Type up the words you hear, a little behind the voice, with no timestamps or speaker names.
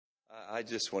I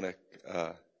just want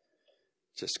to,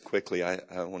 just quickly, I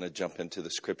want to jump into the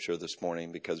scripture this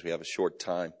morning because we have a short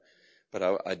time.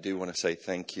 But I do want to say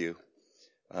thank you.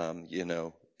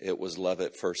 It was love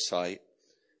at first sight.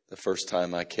 The first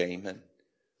time I came and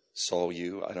saw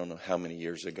you, I don't know how many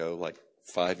years ago, like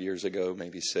 5 years ago,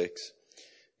 maybe 6.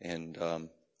 And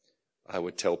I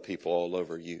would tell people all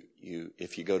over, you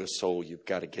if you go to Soul, you've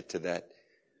got to get to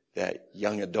that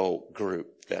young adult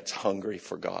group that's hungry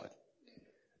for God.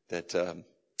 That,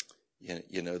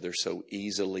 they're so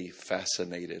easily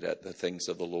fascinated at the things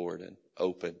of the Lord and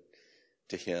open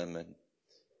to Him.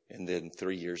 And then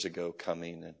 3 years ago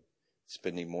coming and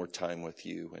spending more time with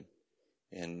you.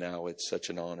 And now it's such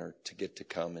an honor to get to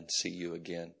come and see you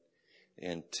again.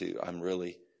 And I'm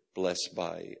really blessed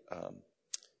by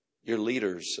your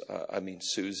leaders.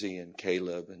 Susie and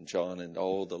Caleb and John and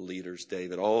all the leaders,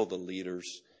 David, all the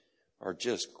leaders are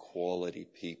just quality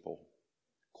people.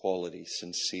 Quality,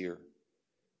 sincere,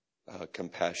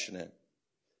 compassionate.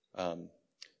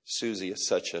 Susie is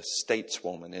such a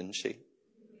stateswoman, isn't she?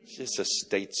 She's a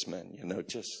statesman,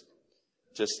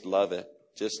 just love it.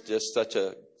 Just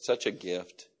such a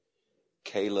gift.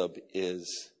 Caleb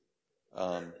is,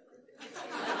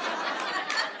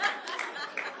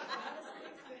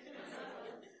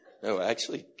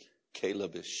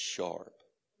 Caleb is sharp.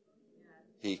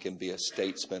 He can be a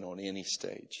statesman on any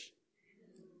stage.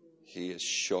 He is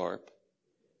sharp,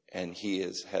 and he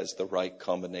has the right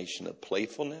combination of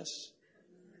playfulness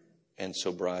and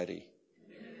sobriety,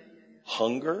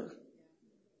 hunger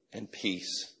and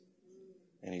peace.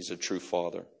 And he's a true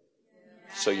father.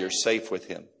 So you're safe with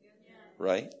him,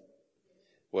 right?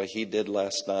 What he did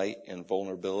last night in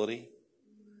vulnerability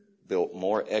built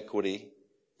more equity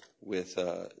with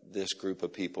this group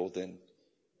of people than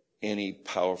any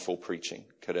powerful preaching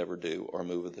could ever do or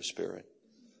move of the Spirit.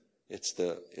 It's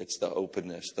the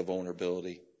openness, the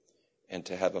vulnerability. And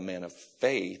to have a man of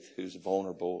faith who's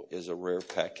vulnerable is a rare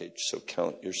package. So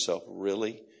count yourself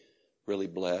really, really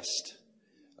blessed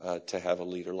to have a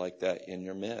leader like that in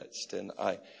your midst.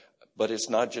 But it's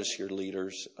not just your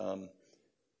leaders.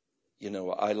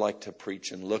 I like to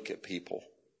preach and look at people.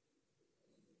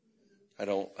 I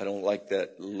don't like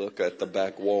that look at the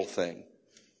back wall thing.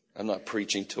 I'm not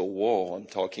preaching to a wall. I'm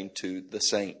talking to the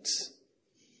saints.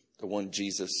 The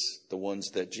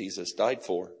ones that Jesus died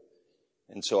for.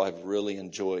 And so I've really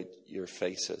enjoyed your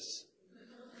faces.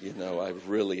 I've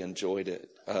really enjoyed it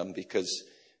because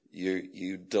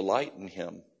you delight in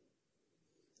Him.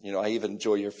 I even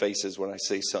enjoy your faces when I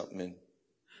say something and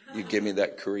you give me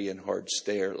that Korean hard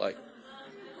stare like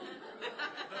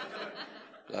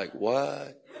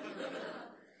what?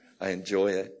 I enjoy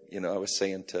it. I was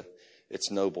saying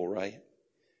it's noble, right?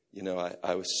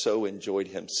 I was so enjoyed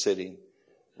him sitting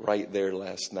right there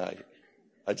last night.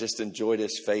 I just enjoyed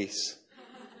his face.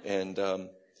 And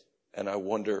I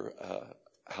wonder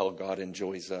how God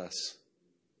enjoys us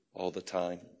all the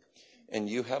time. And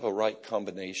you have a right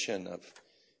combination of,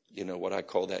 what I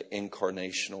call that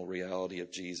incarnational reality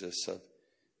of Jesus, of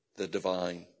the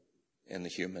divine and the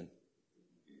human.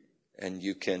 And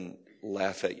you can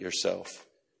laugh at yourself.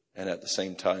 And at the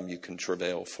same time, you can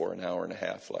travail for an hour and a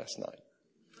half last night.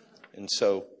 And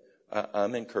so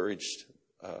I'm encouraged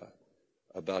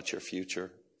about your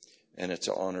future. And it's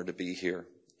an honor to be here.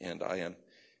 And I am.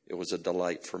 It was a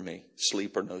delight for me.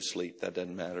 Sleep or no sleep, that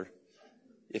doesn't matter.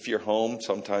 If you're home,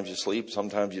 sometimes you sleep,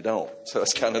 sometimes you don't. So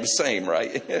it's kind of the same,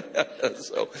 right?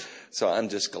 So I'm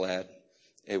just glad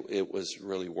it was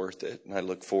really worth it. And I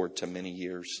look forward to many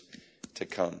years to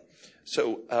come.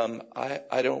 So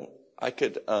I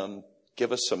could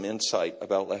give us some insight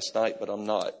about last night, but I'm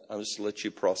not. I'll just let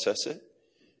you process it.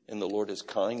 And the Lord is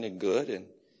kind and good, and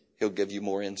He'll give you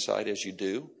more insight as you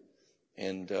do.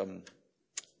 And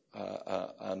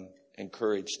I'm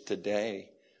encouraged today.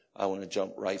 I want to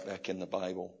jump right back in the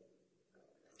Bible.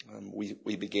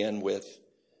 We began with,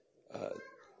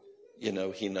 He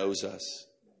knows us.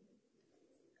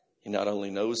 He not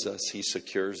only knows us, He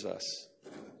secures us.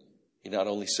 He not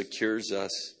only secures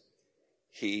us,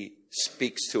 He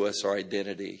speaks to us our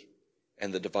identity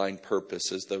and the divine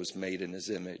purpose as those made in His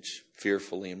image,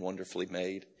 fearfully and wonderfully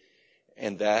made.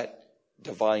 And that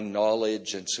divine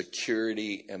knowledge and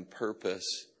security and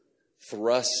purpose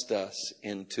thrust us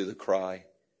into the cry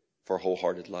for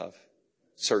wholehearted love.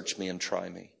 Search me and try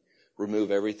me.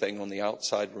 Remove everything on the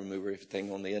outside. Remove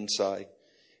everything on the inside.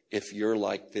 If you're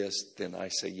like this, then I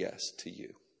say yes to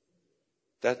you.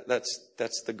 That's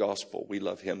the gospel. We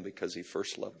love Him because He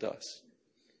first loved us.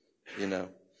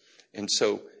 And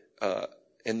so,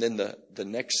 and then the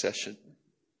next session,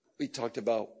 we talked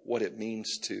about what it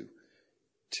means to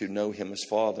know Him as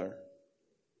Father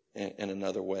in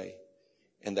another way.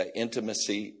 And that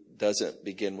intimacy doesn't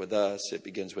begin with us, it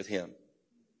begins with him.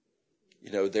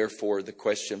 Therefore, the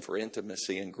question for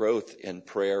intimacy and growth in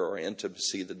prayer or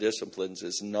intimacy, the disciplines,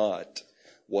 is not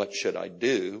what should I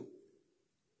do,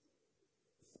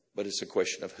 but it's a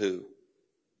question of who.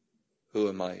 Who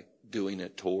am I doing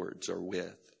it towards or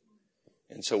with?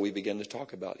 And so we begin to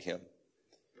talk about him.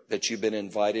 That you've been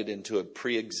invited into a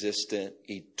pre-existent,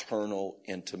 eternal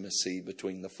intimacy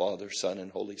between the Father, Son,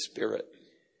 and Holy Spirit.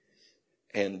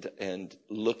 And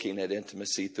looking at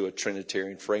intimacy through a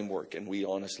Trinitarian framework. And we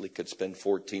honestly could spend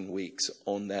 14 weeks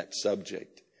on that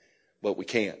subject. But we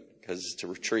can't, because it's a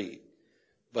retreat.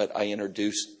 But I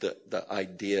introduced the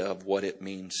idea of what it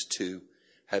means to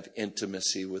have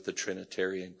intimacy with the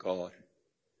Trinitarian God.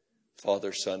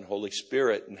 Father, Son, Holy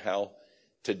Spirit. And how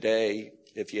today,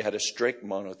 if you had a strict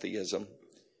monotheism,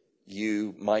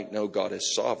 you might know God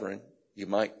is sovereign. You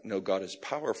might know God is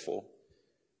powerful.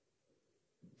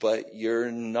 But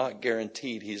you're not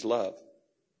guaranteed he's love.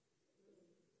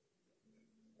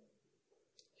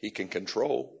 He can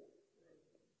control.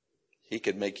 He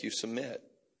can make you submit.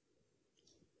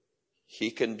 He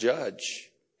can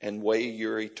judge and weigh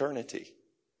your eternity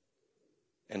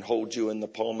and hold you in the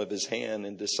palm of his hand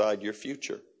and decide your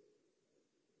future.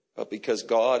 But because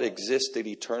God existed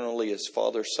eternally as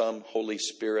Father, Son, Holy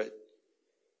Spirit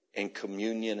in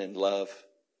communion and love,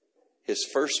 his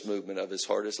first movement of his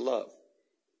heart is love.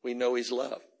 We know he's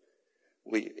love.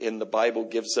 In the Bible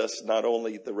gives us not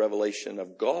only the revelation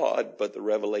of God, but the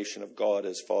revelation of God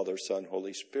as Father, Son,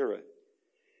 Holy Spirit.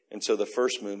 And so the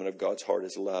first movement of God's heart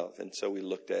is love. And so we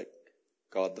looked at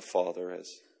God the Father as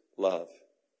love.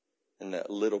 And that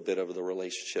little bit of the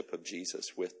relationship of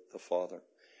Jesus with the Father.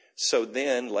 So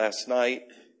then last night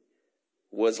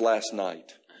was last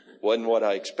night. Wasn't what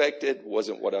I expected.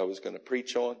 Wasn't what I was going to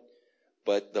preach on.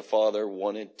 But the Father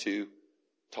wanted to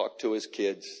talk to his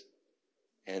kids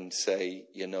and say,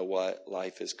 you know what?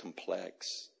 Life is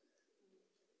complex.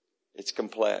 It's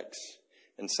complex.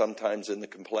 And sometimes in the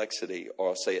complexity, or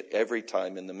I'll say it every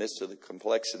time in the midst of the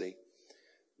complexity,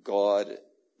 God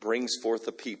brings forth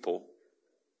a people.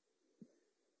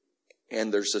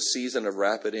 And there's a season of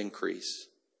rapid increase.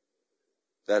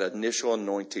 That initial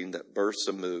anointing that bursts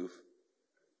a move.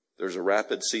 There's a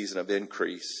rapid season of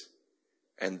increase.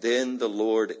 And then the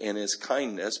Lord, in his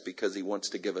kindness, because he wants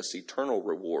to give us eternal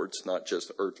rewards, not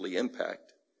just earthly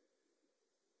impact,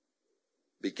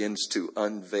 begins to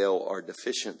unveil our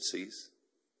deficiencies.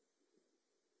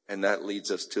 And that leads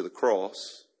us to the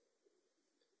cross,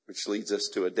 which leads us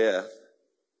to a death,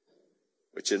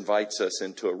 which invites us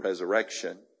into a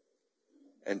resurrection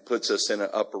and puts us in an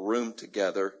upper room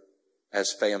together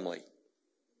as family.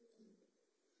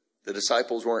 The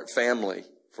disciples weren't family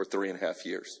for 3.5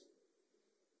 years.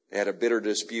 They had a bitter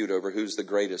dispute over who's the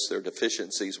greatest. Their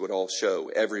deficiencies would all show.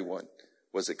 Everyone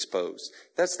was exposed.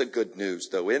 That's the good news,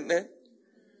 though, isn't it?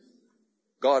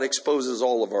 God exposes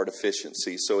all of our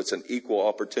deficiencies, so it's an equal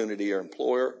opportunity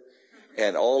employer,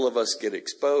 and all of us get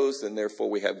exposed, and therefore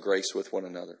we have grace with one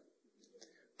another.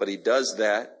 But he does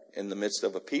that in the midst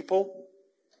of a people,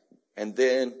 and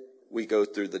then we go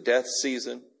through the death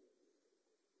season,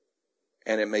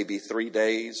 and it may be 3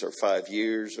 days or 5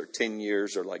 years or 10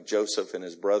 years, or like Joseph and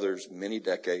his brothers, many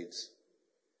decades,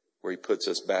 where he puts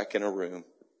us back in a room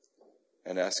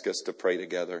and asks us to pray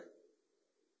together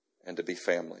and to be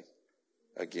family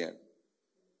again.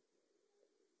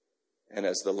 And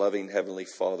as the loving Heavenly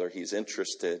Father, he's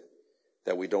interested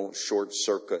that we don't short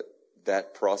circuit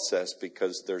that process,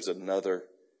 because there's another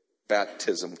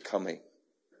baptism coming.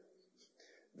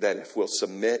 That if we'll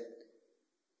submit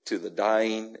to the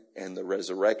dying and the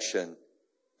resurrection,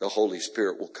 the Holy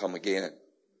Spirit will come again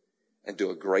and do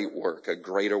a great work, a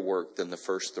greater work than the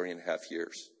first 3.5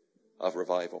 years of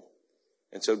revival.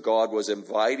 And so God was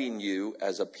inviting you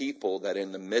as a people that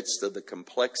in the midst of the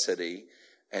complexity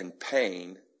and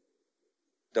pain,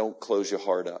 don't close your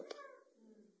heart up.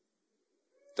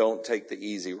 Don't take the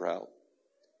easy route.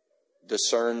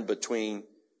 Discern between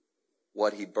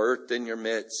what he birthed in your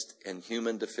midst and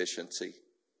human deficiency.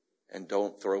 And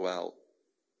don't throw out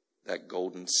that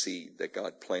golden seed that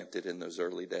God planted in those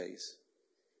early days.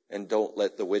 And don't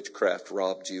let the witchcraft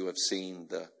rob you of seeing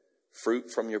the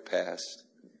fruit from your past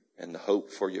and the hope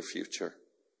for your future.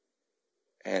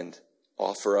 And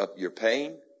offer up your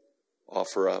pain,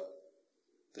 offer up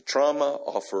the trauma,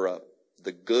 offer up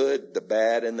the good, the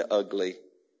bad, and the ugly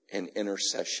in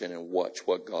intercession, and watch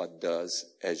what God does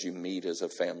as you meet as a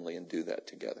family and do that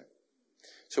together.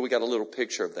 So we got a little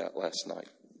picture of that last night.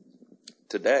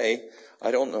 Today,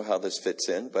 I don't know how this fits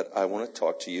in, but I want to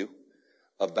talk to you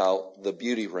about the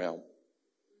beauty realm.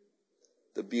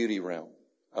 The beauty realm.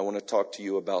 I want to talk to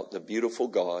you about the beautiful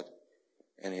God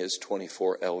and his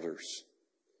 24 elders.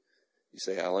 You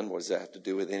say, Alan, what does that have to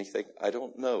do with anything? I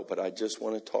don't know, but I just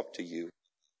want to talk to you.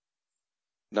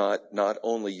 Not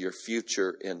only your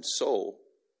future in soul,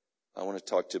 I want to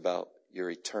talk to you about your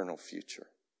eternal future.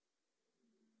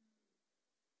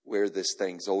 Where this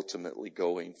thing's ultimately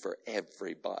going for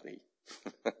everybody.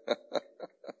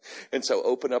 And so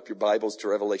open up your Bibles to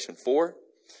Revelation 4.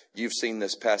 You've seen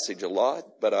this passage a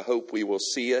lot, but I hope we will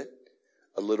see it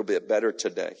a little bit better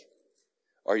today.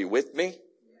 Are you with me?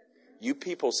 You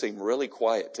people seem really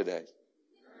quiet today.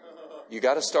 You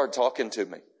got to start talking to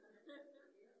me.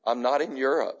 I'm not in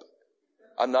Europe.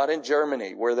 I'm not in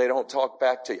Germany where they don't talk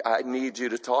back to you. I need you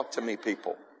to talk to me,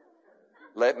 people.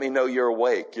 Let me know you're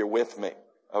awake. You're with me.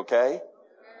 Okay?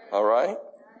 All right?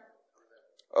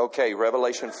 Okay,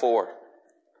 Revelation 4.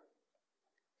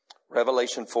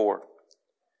 Revelation 4.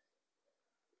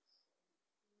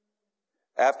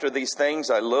 After these things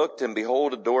I looked, and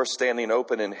behold, a door standing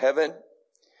open in heaven.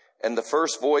 And the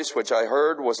first voice which I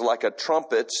heard was like a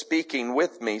trumpet speaking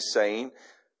with me, saying,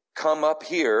 Come up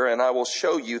here, and I will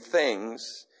show you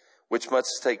things which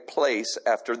must take place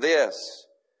after this.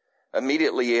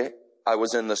 Immediately I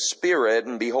was in the Spirit,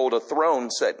 and behold, a throne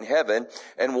set in heaven,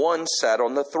 and one sat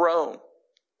on the throne.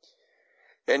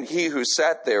 And he who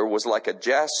sat there was like a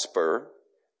jasper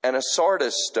and a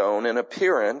sardis stone in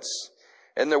appearance,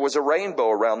 and there was a rainbow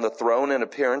around the throne in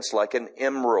appearance like an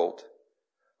emerald.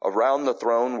 Around the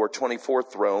throne were 24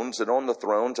 thrones, and on the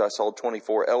thrones I saw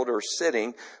 24 elders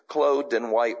sitting, clothed in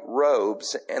white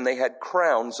robes, and they had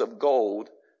crowns of gold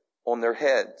on their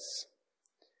heads.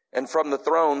 And from the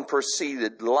throne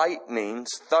proceeded lightnings,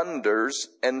 thunders,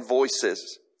 and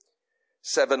voices.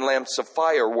 7 lamps of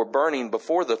fire were burning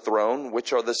before the throne,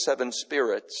 which are the 7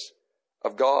 spirits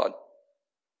of God.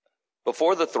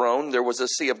 Before the throne there was a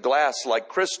sea of glass like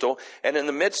crystal, and in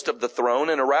the midst of the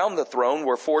throne and around the throne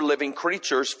were 4 living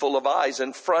creatures full of eyes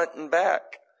in front and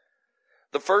back.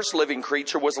 The first living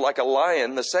creature was like a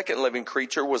lion. The second living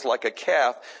creature was like a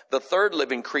calf. The third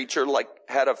living creature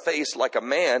had a face like a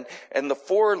man. And the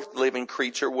fourth living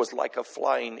creature was like a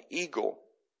flying eagle.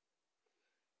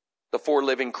 The 4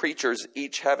 living creatures,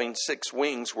 each having 6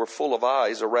 wings, were full of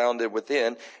eyes around and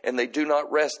within. And they do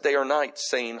not rest day or night,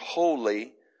 saying,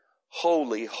 Holy,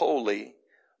 holy, holy,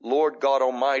 Lord God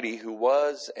Almighty, who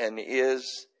was and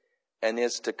is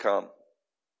to come.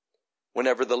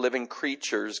 Whenever the living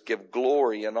creatures give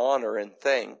glory and honor and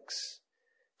thanks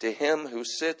to him who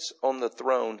sits on the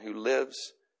throne, who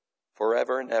lives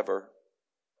forever and ever,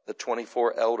 the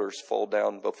 24 elders fall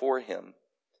down before him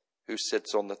who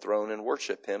sits on the throne and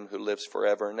worship him who lives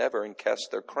forever and ever, and cast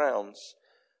their crowns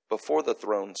before the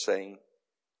throne, saying,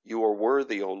 You are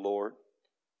worthy, O Lord,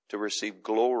 to receive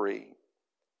glory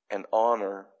and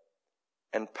honor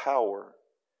and power,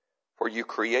 for you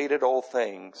created all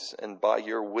things, and by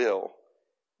your will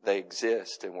they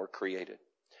exist and were created.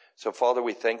 So, Father,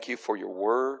 we thank you for your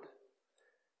word.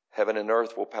 Heaven and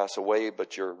earth will pass away,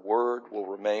 but your word will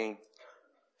remain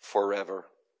forever.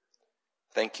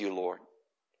 Thank you, Lord.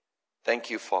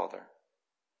 Thank you, Father.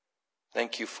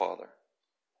 Thank you, Father.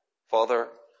 Father,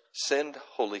 send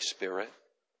Holy Spirit.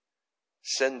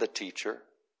 Send the teacher.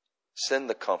 Send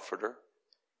the comforter.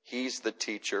 He's the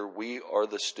teacher. We are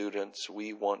the students.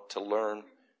 We want to learn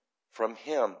from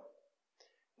him.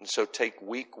 And so take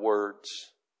weak words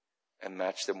and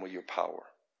match them with your power.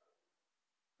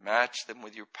 Match them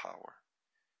with your power.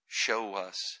 Show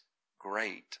us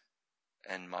great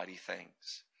and mighty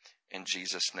things. In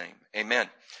Jesus' name, amen.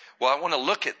 Well, I want to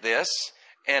look at this,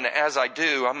 and as I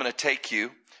do, I'm going to take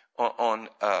you on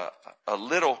a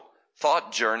little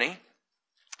thought journey,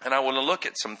 and I want to look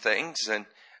at some things and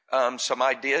some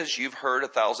ideas you've heard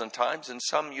 1,000 times, and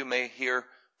some you may hear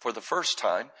for the first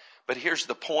time. But here's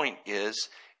the point: is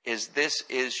this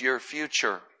is your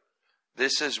future.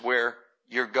 This is where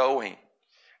you're going.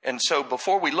 And so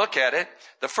before we look at it,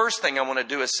 the first thing I want to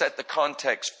do is set the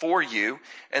context for you.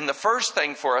 And the first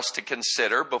thing for us to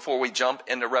consider before we jump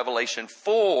into Revelation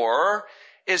 4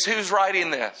 is who's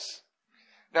writing this.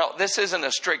 Now, this isn't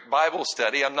a strict Bible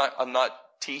study. I'm not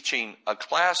teaching a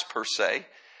class per se,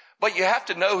 but you have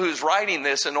to know who's writing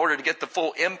this in order to get the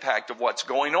full impact of what's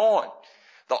going on.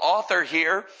 The author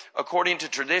here, according to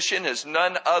tradition, is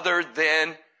none other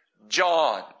than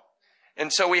John.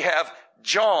 And so we have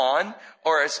John,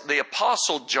 or as the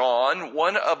Apostle John,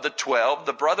 one of the 12,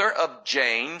 the brother of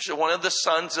James, one of the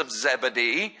sons of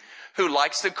Zebedee, who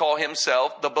likes to call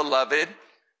himself the beloved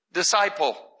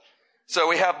disciple. So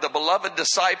we have the beloved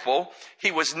disciple. He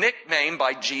was nicknamed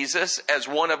by Jesus as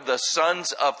one of the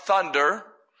sons of thunder.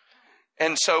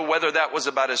 And so whether that was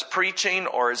about his preaching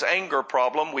or his anger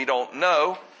problem, we don't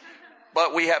know.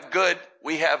 But we have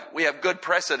good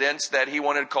precedents that he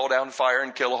wanted to call down fire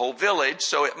and kill a whole village.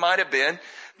 So it might have been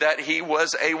that he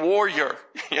was a warrior.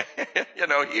 You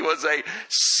know, he was a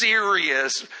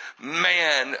serious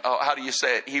man. Oh, how do you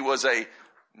say it? He was a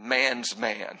man's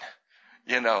man,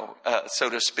 you know, so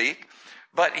to speak.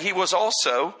 But he was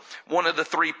also one of the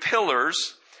three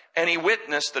pillars, and he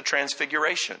witnessed the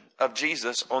transfiguration of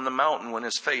Jesus on the mountain when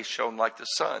his face shone like the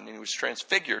sun and he was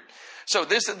transfigured. So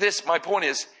my point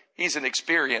is, he's an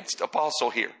experienced apostle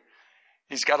here.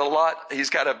 He's got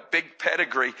a big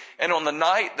pedigree. And on the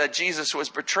night that Jesus was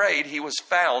betrayed, he was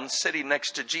found sitting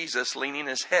next to Jesus, leaning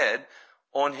his head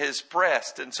on his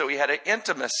breast. And so he had an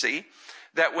intimacy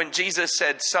that when Jesus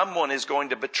said, someone is going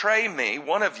to betray me,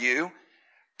 one of you,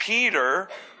 Peter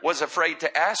was afraid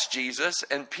to ask Jesus,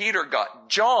 and Peter got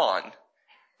John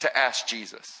to ask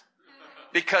Jesus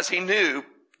because he knew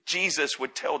Jesus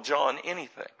would tell John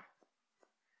anything.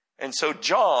 And so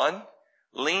John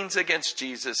leans against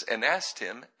Jesus and asks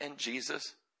him, and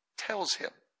Jesus tells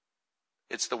him,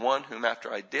 it's the one whom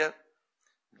after I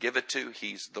give it to,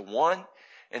 he's the one.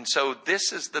 And so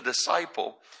this is the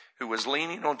disciple who was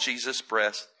leaning on Jesus'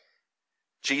 breast.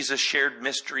 Jesus shared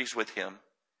mysteries with him.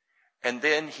 And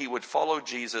then he would follow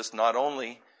Jesus not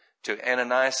only to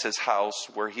Ananias' house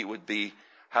where he would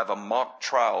have a mock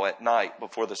trial at night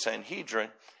before the Sanhedrin.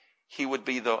 He would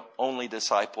be the only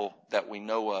disciple that we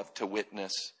know of to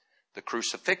witness the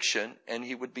crucifixion, and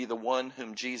he would be the one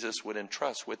whom Jesus would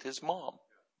entrust with his mom.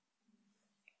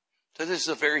 So this is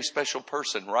a very special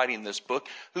person writing this book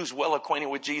who's well acquainted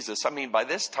with Jesus. I mean, by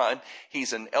this time,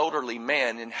 he's an elderly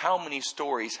man, and how many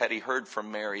stories had he heard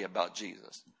from Mary about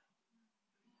Jesus?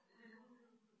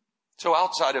 So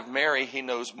outside of Mary, he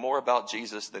knows more about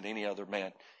Jesus than any other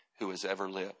man who has ever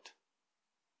lived.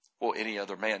 Well, any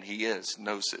other man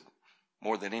knows it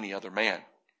more than any other man.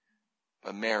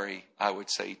 But Mary, I would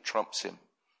say, trumps him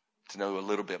to know a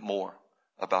little bit more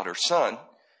about her son.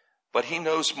 But he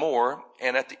knows more,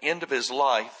 and at the end of his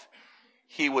life,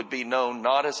 he would be known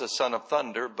not as a son of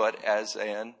thunder, but as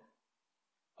an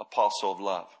apostle of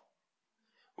love.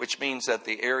 Which means that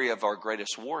the area of our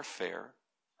greatest warfare,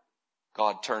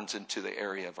 God turns into the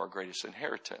area of our greatest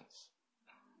inheritance.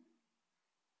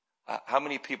 How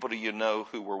many people do you know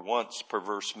who were once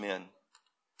perverse men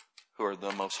who are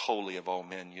the most holy of all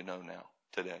men you know now,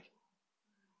 today?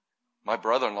 My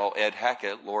brother-in-law, Ed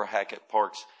Hackett, Laura Hackett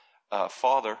Park's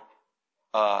father,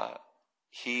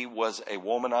 he was a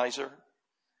womanizer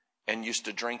and used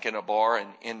to drink in a bar in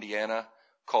Indiana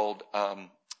called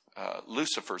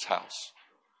Lucifer's House.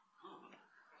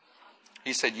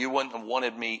 He said, you wouldn't have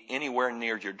wanted me anywhere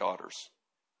near your daughters.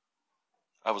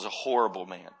 I was a horrible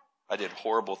man. I did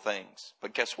horrible things.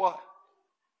 But guess what?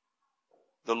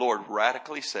 The Lord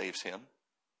radically saves him,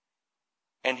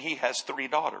 and he has 3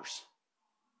 daughters.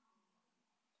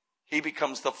 He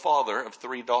becomes the father of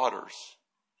 3 daughters,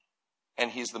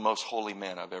 and he's the most holy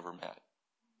man I've ever met.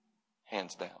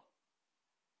 Hands down.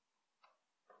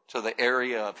 So the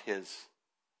area of his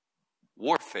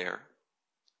warfare,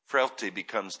 frailty,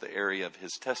 becomes the area of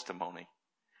his testimony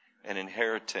and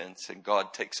inheritance. And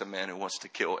God takes a man who wants to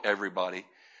kill everybody,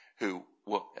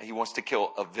 he wants to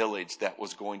kill a village that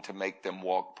was going to make them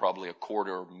walk probably a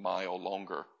quarter mile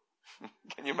longer.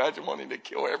 Can you imagine wanting to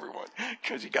kill everyone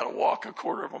because you got to walk a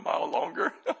quarter of a mile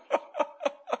longer?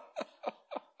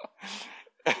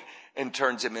 And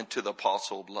turns him into the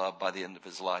apostle of love by the end of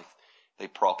his life. They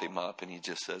prop him up and he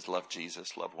just says, love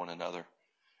Jesus, love one another.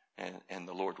 And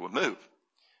the Lord will move.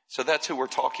 So that's who we're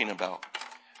talking about.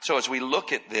 So as we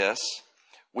look at this,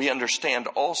 we understand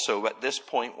also at this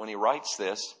point when he writes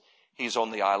this, he's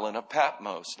on the island of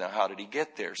Patmos. Now, how did he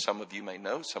get there? Some of you may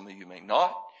know, some of you may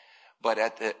not. But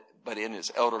in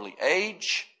his elderly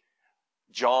age,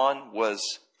 John was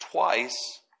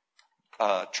twice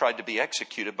tried to be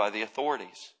executed by the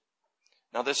authorities.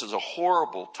 Now, this is a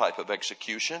horrible type of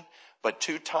execution, but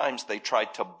 2 times they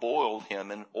tried to boil him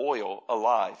in oil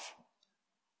alive.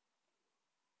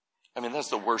 I mean, that's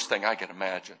the worst thing I can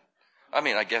imagine. I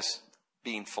mean, I guess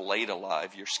being filleted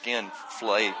alive, your skin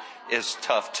filleted, is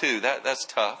tough too. That's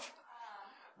tough.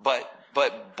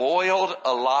 But boiled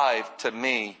alive, to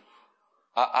me,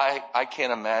 I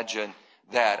can't imagine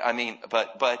that. I mean,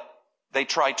 but they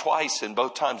try twice and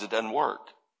both times it doesn't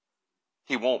work.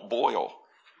 He won't boil.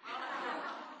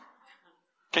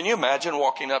 Can you imagine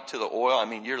walking up to the oil? I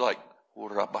mean, you're like,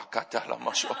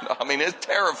 I mean, it's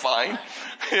terrifying,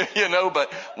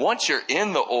 but once you're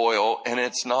in the oil and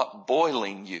it's not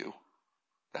boiling you,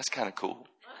 that's kind of cool.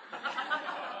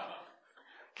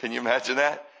 Can you imagine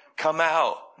that? Come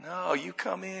out. No, you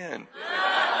come in.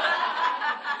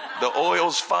 The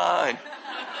oil's fine.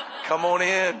 Come on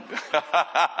in.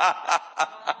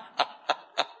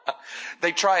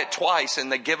 They try it twice and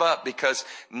they give up because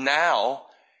now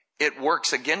it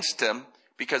works against him,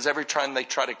 because every time they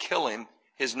try to kill him,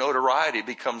 his notoriety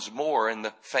becomes more and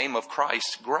the fame of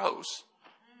Christ grows.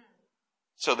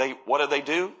 So what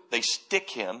do? They stick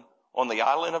him on the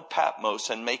island of Patmos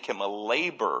and make him a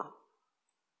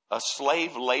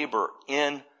slave labor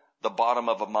in the bottom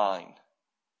of a mine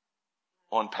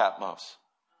on Patmos.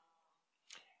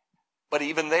 But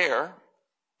even there,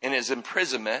 in his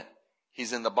imprisonment,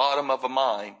 he's in the bottom of a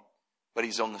mine, but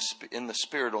he's in the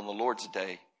Spirit on the Lord's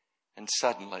day, and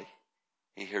suddenly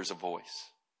he hears a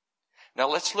voice. Now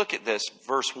let's look at this,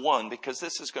 verse 1, because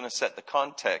this is going to set the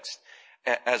context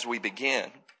as we begin.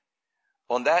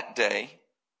 On that day,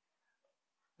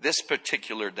 this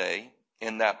particular day,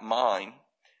 in that mine,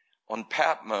 on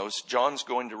Patmos, John's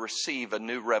going to receive a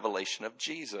new revelation of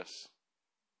Jesus.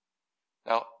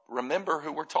 Now, remember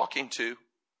who we're talking to.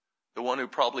 The one who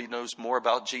probably knows more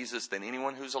about Jesus than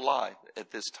anyone who's alive at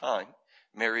this time.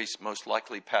 Mary's most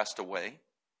likely passed away.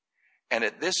 And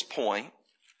at this point,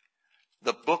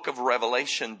 the book of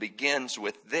Revelation begins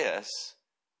with this: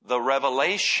 the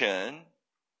revelation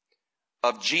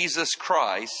of Jesus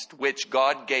Christ, which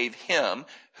God gave him.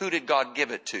 Who did God give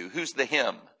it to? Who's the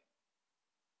him?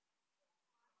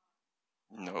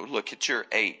 No, look at your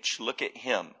H. Look at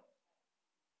him.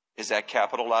 Is that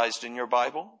capitalized in your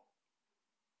Bible?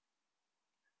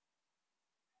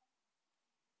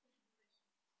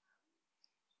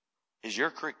 Is your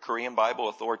Korean Bible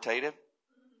authoritative?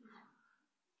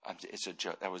 It's a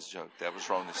joke. That was a joke. That was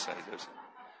wrong to say.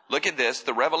 Look at this.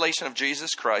 The revelation of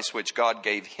Jesus Christ, which God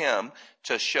gave him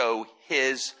to show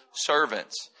his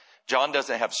servants. John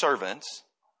doesn't have servants.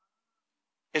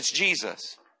 It's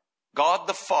Jesus. God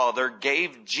the Father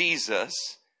gave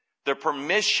Jesus the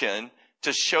permission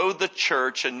to show the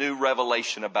church a new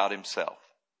revelation about himself.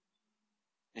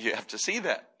 You have to see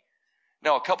that.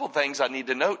 Now, a couple things I need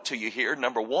to note to you here.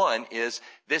 Number one is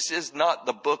this is not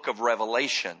the book of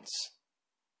Revelations.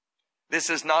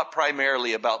 This is not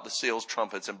primarily about the seals,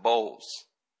 trumpets, and bowls.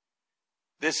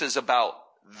 This is about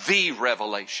the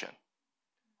revelation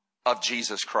of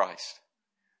Jesus Christ.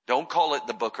 Don't call it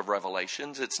the book of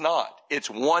Revelations. It's not. It's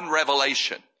one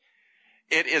revelation.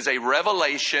 It is a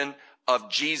revelation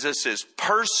of Jesus'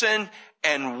 person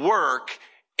and work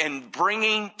in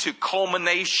bringing to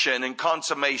culmination and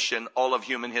consummation all of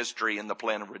human history in the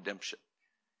plan of redemption.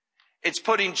 It's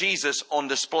putting Jesus on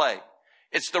display.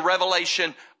 It's the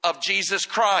revelation of Jesus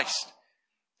Christ.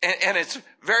 And it's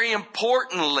very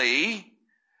importantly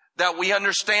that we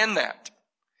understand that.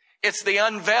 It's the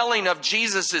unveiling of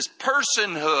Jesus'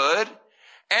 personhood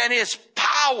and his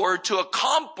power to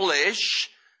accomplish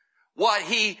what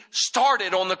he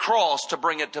started on the cross to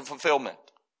bring it to fulfillment.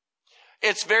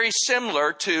 It's very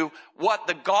similar to what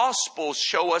the Gospels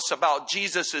show us about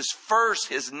Jesus'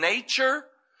 his nature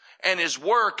and his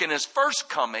work in his first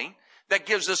coming, that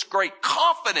gives us great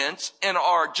confidence in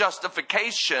our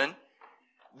justification.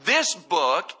 This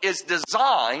book is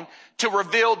designed to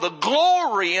reveal the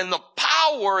glory and the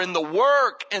power and the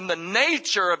work and the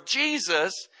nature of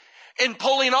Jesus in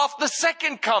pulling off the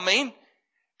second coming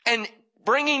and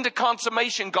bringing to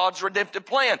consummation God's redemptive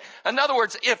plan. In other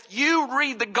words, if you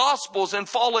read the Gospels and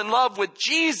fall in love with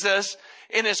Jesus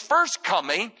in his first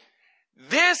coming,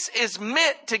 this is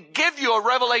meant to give you a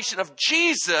revelation of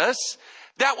Jesus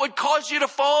that would cause you to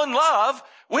fall in love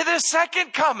with his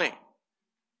second coming.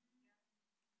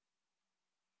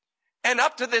 And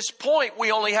up to this point,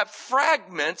 we only have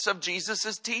fragments of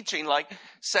Jesus' teaching, like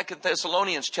 2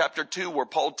 Thessalonians chapter 2, where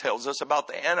Paul tells us about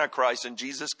the Antichrist and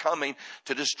Jesus coming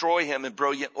to destroy him in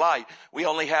brilliant light. We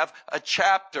only have a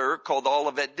chapter called the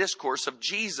Olivet Discourse of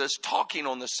Jesus talking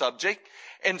on the subject.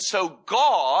 And so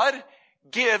God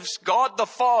the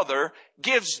Father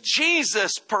gives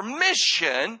Jesus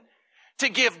permission to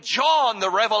give John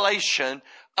the revelation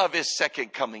of his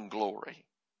second coming glory.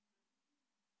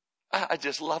 I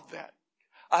just love that.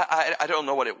 I don't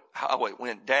know how it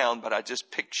went down, but I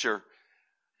just picture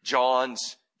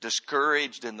John's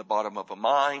discouraged in the bottom of a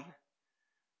mine.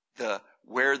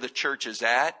 Where the church is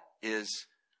at is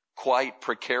quite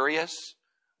precarious.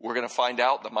 We're going to find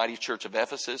out the mighty church of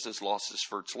Ephesus has lost its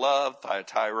first love.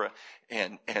 Thyatira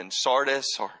and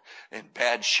Sardis are in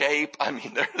bad shape. I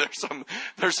mean,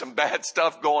 there's some bad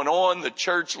stuff going on. The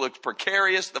church looks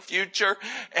precarious, the future.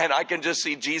 And I can just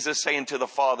see Jesus saying to the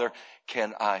Father,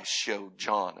 can I show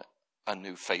John a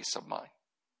new face of mine?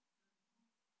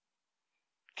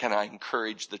 Can I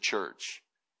encourage the church?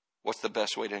 What's the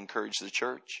best way to encourage the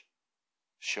church?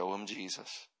 Show him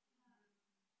Jesus.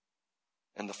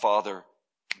 And the Father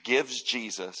gives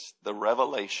Jesus the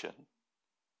revelation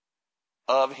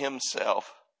of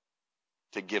himself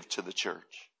to give to the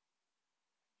church.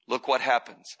 Look what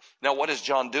happens. Now, what does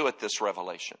John do at this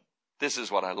revelation? This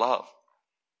is what I love.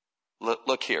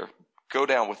 Look here. Go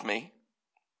down with me.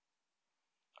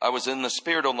 I was in the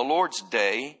Spirit on the Lord's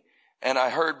day, and I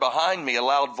heard behind me a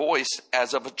loud voice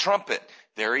as of a trumpet.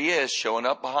 There he is, showing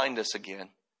up behind us again.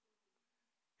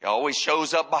 He always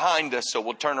shows up behind us, so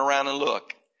we'll turn around and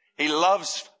look. He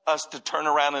loves us to turn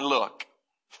around and look.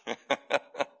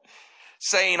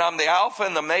 Saying, I'm the Alpha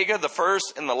and the Omega, the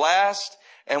first and the last.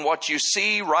 And what you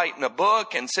see, write in a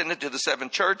book and send it to the 7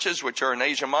 churches, which are in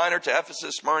Asia Minor, to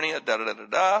Ephesus, Smyrna,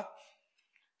 da-da-da-da-da.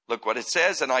 Look what it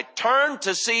says. And I turned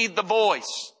to see the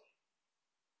voice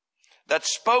that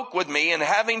spoke with me. And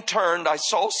having turned, I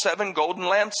saw 7 golden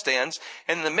lampstands.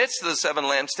 And in the midst of the 7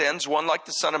 lampstands, one like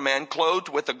the Son of Man, clothed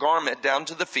with a garment down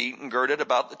to the feet and girded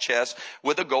about the chest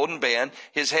with a golden band.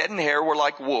 His head and hair were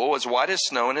like wool, as white as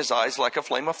snow, and his eyes like a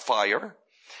flame of fire.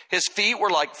 His feet were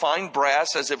like fine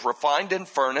brass, as if refined in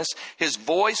furnace. His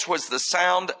voice was the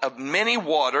sound of many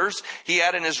waters. He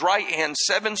had in his right hand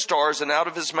 7 stars, and out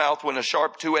of his mouth went a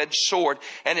sharp 2-edged sword.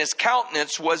 And his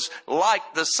countenance was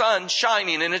like the sun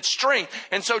shining in its strength.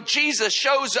 And so Jesus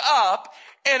shows up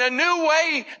in a new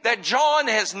way that John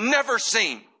has never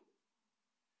seen.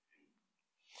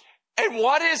 And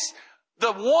what is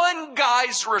the one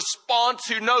guy's response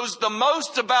who knows the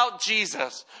most about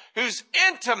Jesus, who's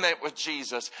intimate with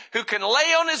Jesus, who can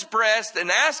lay on his breast and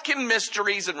ask him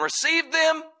mysteries and receive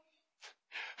them,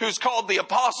 who's called the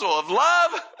Apostle of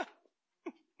Love,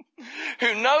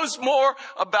 who knows more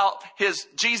about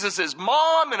Jesus'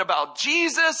 mom and about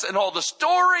Jesus and all the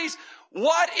stories?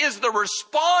 What is the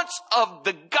response of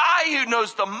the guy who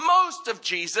knows the most of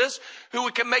Jesus, who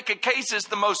we can make a case is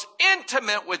the most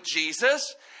intimate with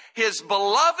Jesus? His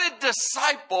beloved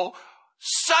disciple,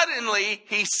 suddenly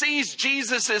he sees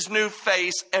Jesus' new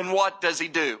face, and what does he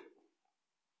do?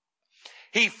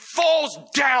 He falls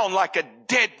down like a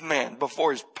dead man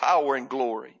before his power and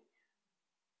glory.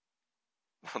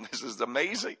 Well, this is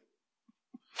amazing.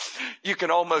 You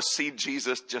can almost see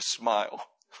Jesus just smile.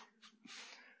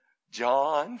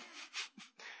 John,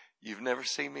 you've never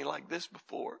seen me like this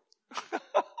before.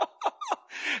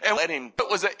 And it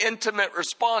was an intimate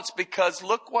response, because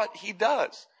look what he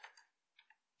does.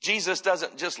 Jesus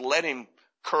doesn't just let him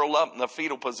curl up in the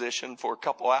fetal position for a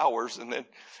couple hours and then,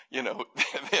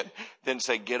 then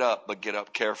say, get up, but get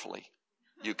up carefully.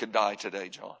 You could die today,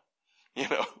 John.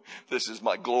 This is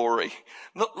my glory.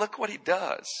 Look what he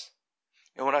does.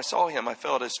 And when I saw him, I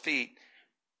fell at his feet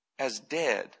as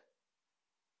dead.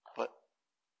 But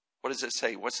what does it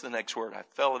say? What's the next word? I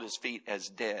fell at his feet as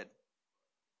dead.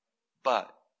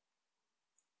 But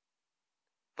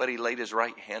he laid his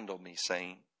right hand on me,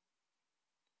 saying,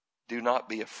 do not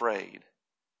be afraid.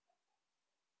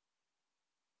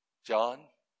 John,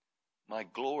 my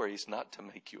glory is not to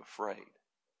make you afraid.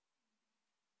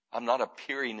 I'm not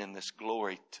appearing in this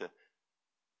glory to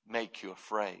make you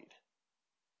afraid.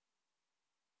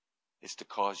 It's to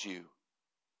cause you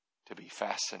to be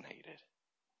fascinated,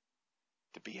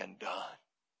 to be undone.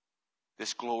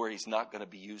 This glory is not going to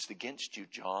be used against you,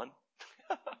 John.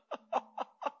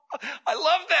 I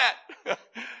love that.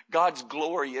 God's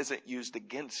glory isn't used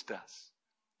against us.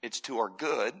 It's to our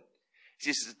good.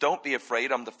 He says, don't be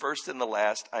afraid. I'm the first and the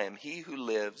last. I am he who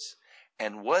lives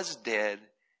and was dead.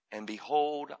 And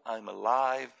behold, I'm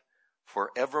alive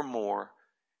forevermore.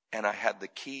 And I have the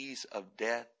keys of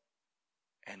death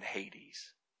and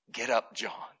Hades. Get up,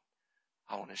 John.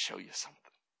 I want to show you something.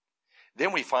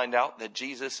 Then we find out that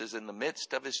Jesus is in the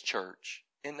midst of his church.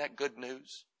 Isn't that good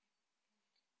news?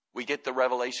 We get the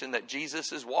revelation that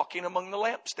Jesus is walking among the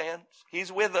lampstands.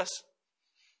 He's with us.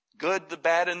 Good, the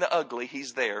bad, and the ugly.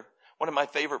 He's there. One of my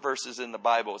favorite verses in the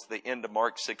Bible is the end of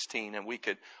Mark 16. And we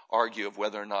could argue of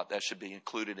whether or not that should be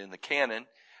included in the canon,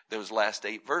 those last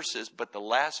 8 verses. But the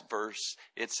last verse,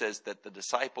 it says that the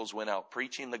disciples went out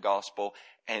preaching the gospel,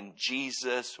 and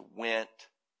Jesus went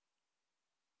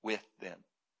with them.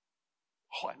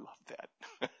 Oh, I love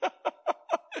that.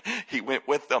 He went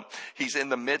with them. He's in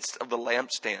the midst of the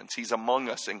lampstands. He's among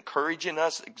us, encouraging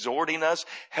us, exhorting us,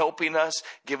 helping us,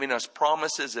 giving us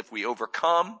promises if we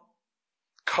overcome,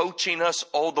 coaching us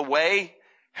all the way,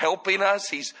 helping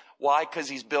us. Why? Because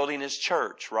he's building his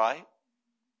church, right?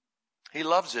 He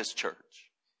loves his church.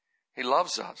 He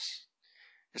loves us.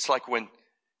 It's like when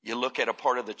you look at a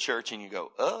part of the church and you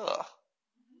go, ugh.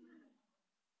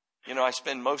 I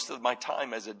spend most of my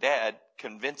time as a dad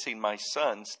convincing my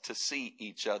sons to see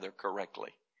each other correctly.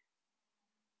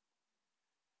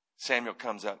 Samuel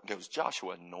comes up and goes,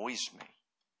 Joshua annoys me.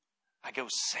 I go,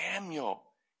 Samuel,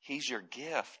 he's your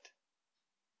gift.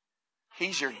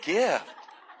 He's your gift.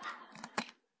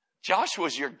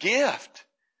 Joshua's your gift.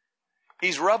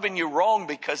 He's rubbing you wrong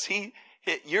because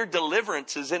your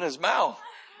deliverance is in his mouth.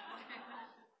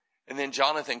 And then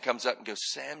Jonathan comes up and goes,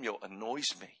 Samuel annoys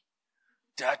me.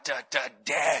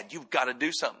 Dad, you've got to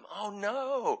do something. Oh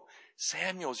no,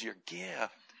 Samuel's your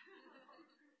gift.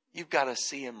 You've got to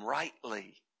see him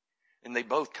rightly. And they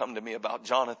both come to me about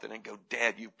Jonathan and go,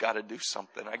 Dad, you've got to do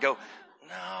something. I go,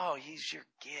 no, he's your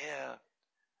gift.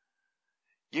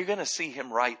 You're going to see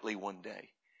him rightly one day.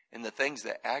 And the things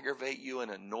that aggravate you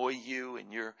and annoy you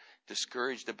and you're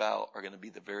discouraged about are going to be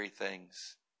the very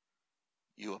things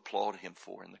you applaud him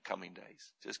for in the coming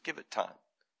days. Just give it time.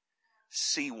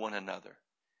 See one another.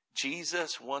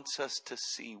 Jesus wants us to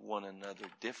see one another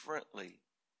differently.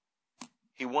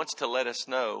 He wants to let us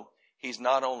know he's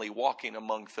not only walking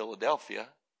among Philadelphia,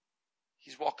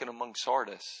 he's walking among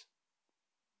Sardis,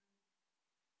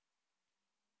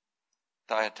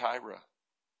 Thyatira.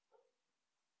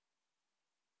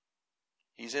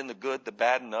 He's in the good, the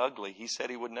bad, and the ugly. He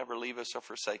said he would never leave us or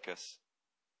forsake us.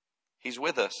 He's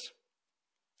with us.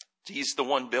 He's the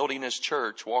one building his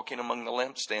church, walking among the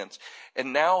lampstands.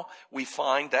 And now we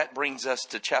find, that brings us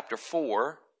to chapter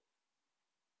 4.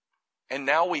 And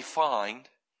now we find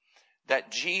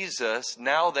that Jesus,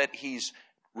 now that he's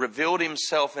revealed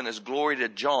himself in his glory to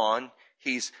John,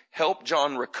 he's helped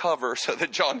John recover so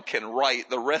that John can write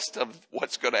the rest of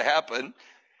what's going to happen.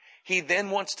 He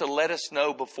then wants to let us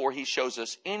know before he shows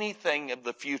us anything of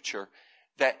the future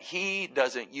that he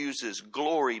doesn't use his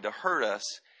glory to hurt us.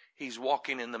 He's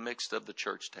walking in the midst of the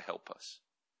church to help us.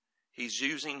 He's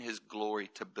using his glory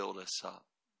to build us up,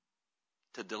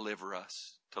 to deliver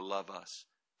us, to love us,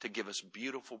 to give us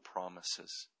beautiful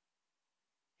promises.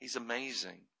 He's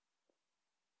amazing.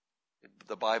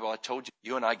 The Bible, I told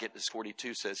you and I get this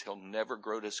 42 says he'll never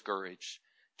grow discouraged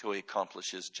till he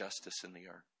accomplishes justice in the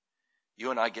earth.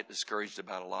 You and I get discouraged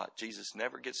about a lot. Jesus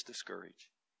never gets discouraged.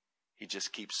 He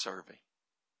just keeps serving.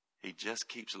 He just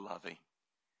keeps loving.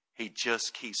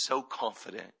 He's so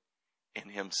confident in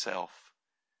himself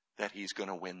that he's going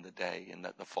to win the day and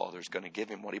that the Father's going to give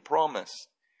him what he promised.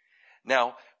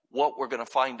 Now, what we're going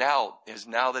to find out is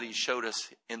now that he showed us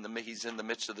he's in the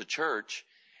midst of the church,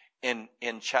 in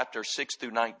chapter 6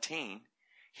 through 19,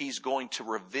 he's going to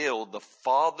reveal the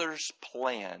Father's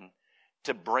plan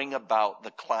to bring about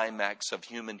the climax of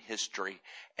human history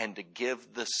and to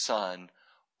give the Son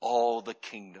all the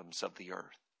kingdoms of the earth.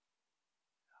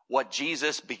 What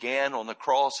Jesus began on the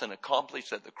cross and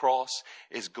accomplished at the cross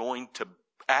is going to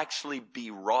actually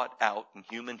be wrought out in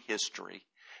human history.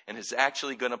 And it's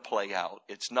actually going to play out.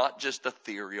 It's not just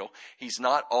ethereal. He's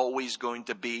not always going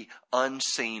to be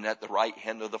unseen at the right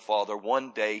hand of the Father.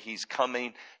 One day he's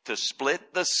coming to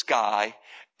split the sky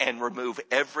and remove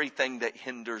everything that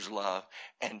hinders love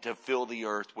and to fill the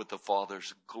earth with the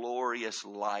Father's glorious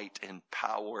light and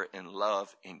power and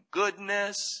love and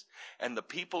goodness. And the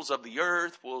peoples of the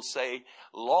earth will say,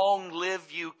 "Long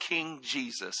live you, King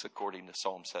Jesus," according to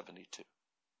Psalm 72.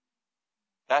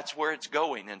 That's where it's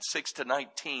going. And 6 to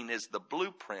 19 is the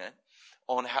blueprint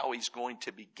on how he's going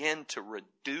to begin to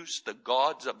reduce the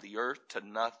gods of the earth to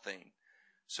nothing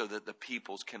so that the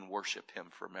peoples can worship him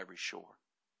from every shore.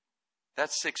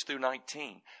 That's 6 through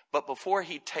 19. But before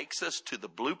he takes us to the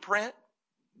blueprint,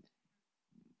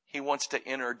 he wants to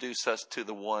introduce us to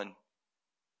the one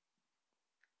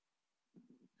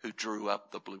who drew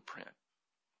up the blueprint.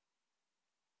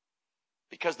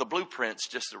 Because the blueprint's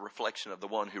just a reflection of the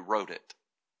one who wrote it.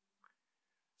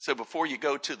 So before you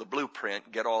go to the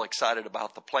blueprint, get all excited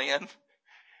about the plan,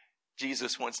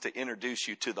 Jesus wants to introduce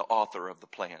you to the author of the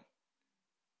plan,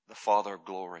 the Father of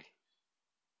glory,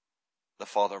 the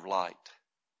Father of light,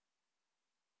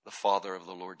 the Father of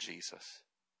the Lord Jesus.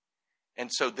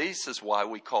 And so this is why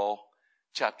we call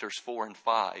chapters 4 and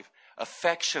 5,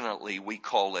 affectionately we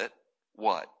call it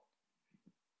what?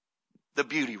 The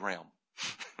beauty realm.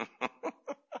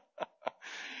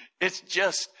 It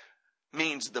just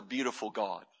means the beautiful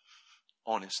God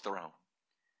on his throne.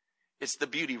 It's the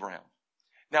beauty realm.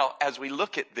 Now, as we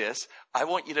look at this, I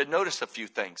want you to notice a few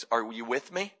things. Are you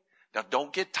with me? Now,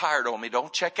 don't get tired on me.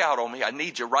 Don't check out on me. I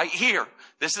need you right here.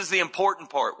 This is the important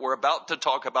part. We're about to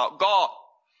talk about God.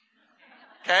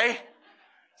 Okay?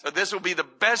 So this will be the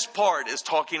best part, is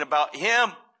talking about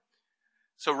him.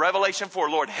 So Revelation 4,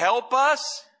 Lord, help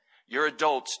us. You're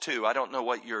adults too. I don't know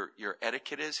what your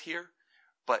etiquette is here,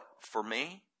 but for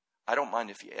me, I don't mind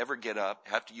if you ever get up,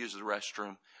 have to use the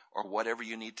restroom, or whatever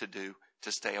you need to do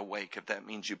to stay awake. If that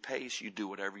means you pace, you do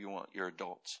whatever you want. You're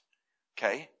adults.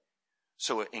 Okay?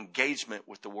 So engagement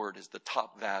with the word is the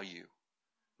top value,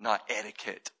 not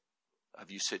etiquette of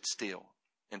you sit still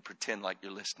and pretend like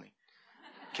you're listening.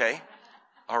 Okay?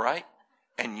 All right?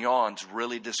 and yawns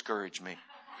really discourage me.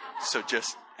 So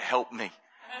just help me.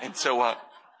 And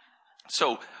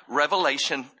so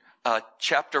Revelation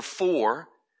chapter 4,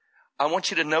 I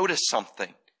want you to notice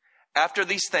something. After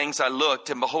these things I looked,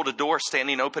 and behold, a door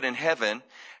standing open in heaven,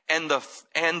 and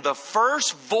the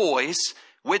first voice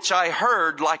which I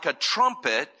heard like a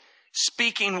trumpet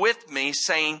speaking with me,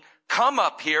 saying, come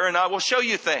up here and I will show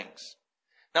you things.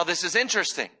 Now this is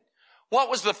interesting. What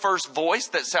was the first voice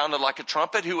that sounded like a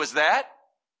trumpet? Who was that?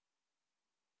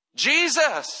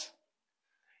 Jesus.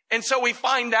 And so we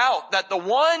find out that the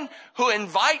one who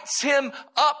invites him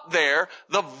up there,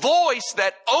 the voice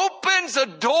that opens a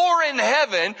door in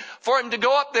heaven for him to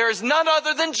go up there, is none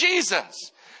other than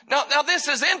Jesus. Now this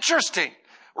is interesting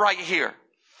right here,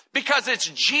 because it's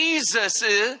Jesus's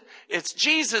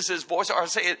voice, or I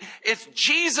say it's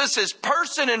Jesus's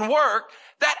person and work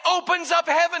that opens up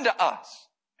heaven to us.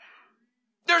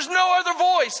 There's no other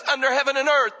voice under heaven and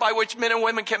earth by which men and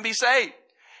women can be saved.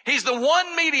 He's the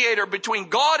one mediator between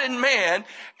God and man,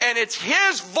 and it's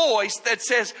his voice that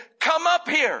says, come up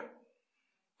here.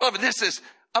 Well, this is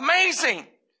amazing.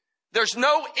 There's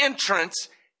no entrance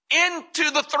into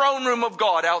the throne room of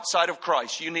God outside of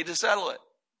Christ. You need to settle it.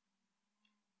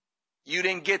 You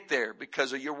didn't get there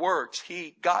because of your works.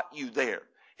 He got you there.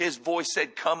 His voice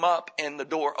said, come up, and the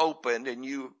door opened and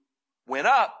you went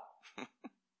up.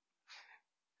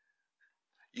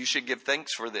 You should give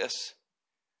thanks for this.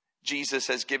 Jesus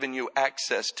has given you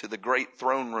access to the great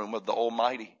throne room of the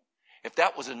Almighty. If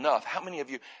that was enough, how many of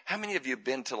you have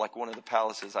been to like one of the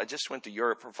palaces? I just went to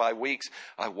Europe for 5 weeks.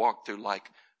 I walked through like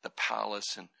the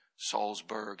palace in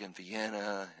Salzburg and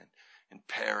Vienna and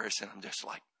Paris, and I'm just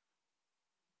like,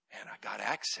 man, I got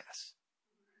access.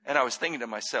 And I was thinking to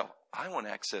myself, I want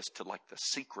access to like the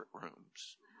secret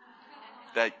rooms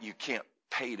that you can't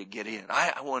pay to get in.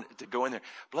 I want to go in there.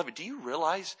 Beloved, do you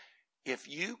realize if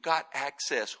you got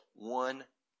access one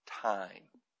time,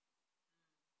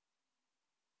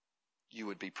 you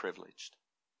would be privileged?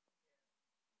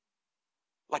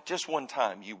 Like just one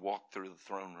time you walked through the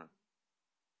throne room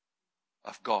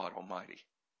of God Almighty,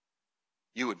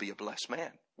 you would be a blessed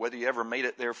man. Whether you ever made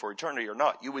it there for eternity or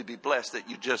not, you would be blessed that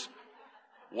you just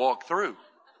walked through.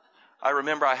 I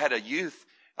remember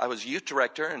I was youth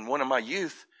director, and one of my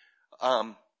youth,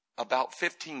 about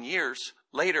 15 years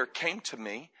later, came to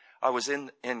me. I was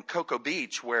in Cocoa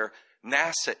Beach where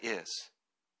NASA is.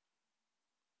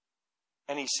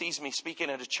 And he sees me speaking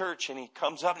at a church, and he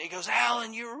comes up and he goes,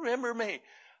 Alan, you remember me?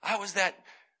 I was that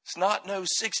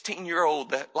snot-nosed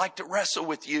 16-year-old that liked to wrestle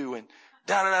with you, and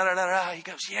da-da-da-da-da. He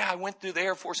goes, yeah, I went through the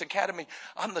Air Force Academy.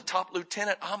 I'm the top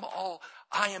lieutenant.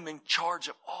 I am in charge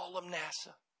of all of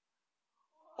NASA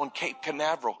on Cape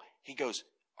Canaveral. He goes,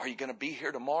 are you going to be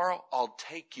here tomorrow? I'll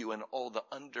take you in all the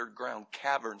underground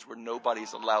caverns where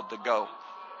nobody's allowed to go.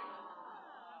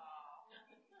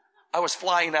 I was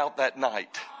flying out that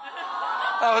night.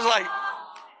 I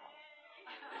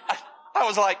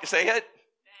was like, say it.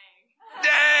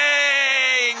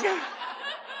 Dang.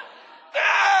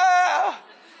 Ah.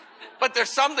 But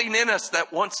there's something in us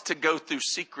that wants to go through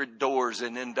secret doors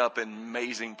and end up in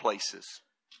amazing places.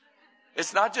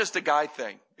 It's not just a guy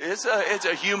thing. It's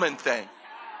a human thing.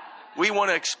 We want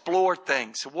to explore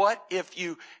things. What if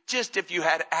you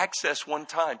had access one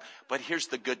time? But here's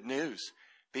the good news.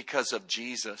 Because of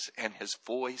Jesus and his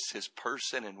voice, his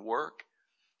person and work,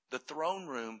 the throne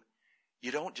room,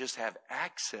 you don't just have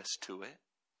access to it.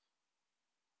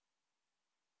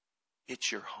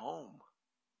 It's your home.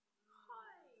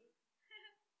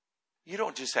 You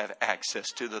don't just have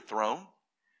access to the throne.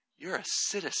 You're a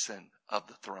citizen of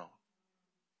the throne.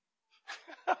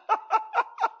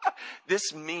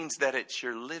 This means that it's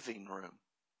your living room.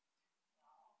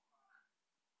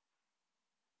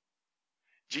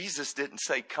 Jesus didn't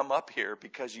say, come up here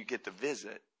because you get to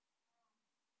visit.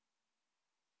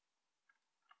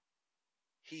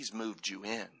 He's moved you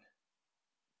in.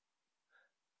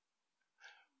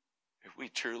 If we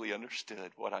truly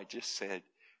understood what I just said,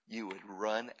 you would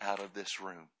run out of this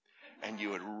room and you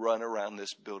would run around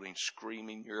this building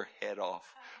screaming your head off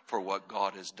for what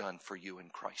God has done for you in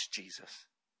Christ Jesus.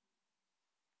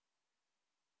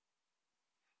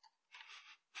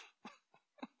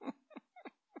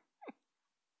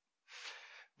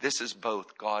 This is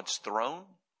both God's throne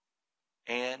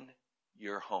and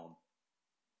your home.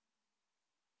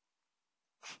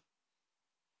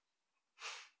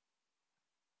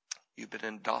 You've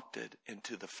been adopted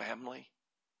into the family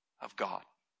of God,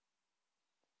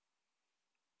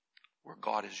 where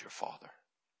God is your Father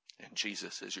and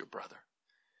Jesus is your brother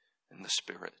and the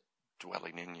Spirit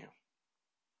dwelling in you.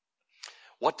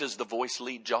 What does the voice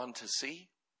lead John to see?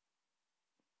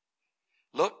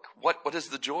 Look, what does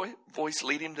the voice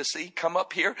lead him to see? Come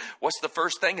up here. What's the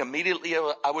first thing? Immediately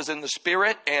I was in the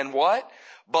Spirit, and what?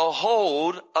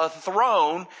 Behold, a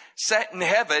throne set in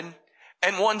heaven,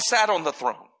 and one sat on the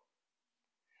throne.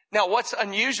 Now, what's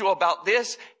unusual about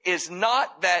this is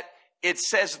not that it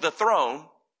says the throne.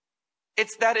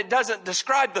 It's that it doesn't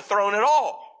describe the throne at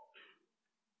all.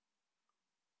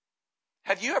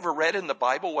 Have you ever read in the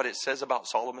Bible what it says about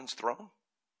Solomon's throne?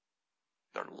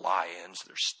 There are lions,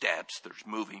 there's steps, there's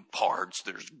moving parts,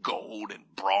 there's gold and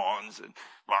bronze. And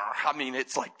I mean,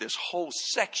 it's like this whole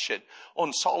section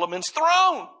on Solomon's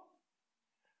throne.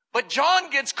 But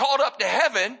John gets called up to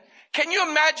heaven. Can you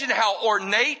imagine how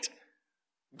ornate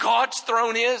God's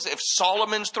throne is if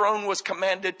Solomon's throne was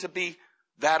commanded to be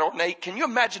that ornate? Can you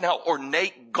imagine how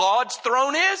ornate God's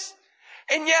throne is?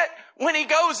 And yet, when he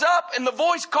goes up and the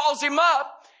voice calls him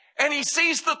up and he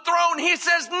sees the throne, he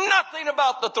says nothing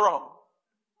about the throne.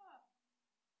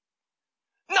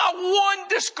 Not one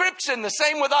description. The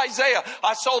same with Isaiah.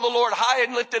 I saw the Lord high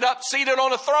and lifted up, seated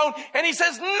on a throne, and he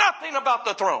says nothing about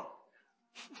the throne.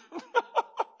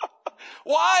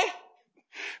 Why?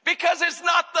 Because it's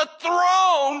not the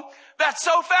throne that's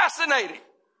so fascinating.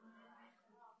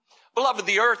 Beloved,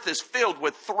 the earth is filled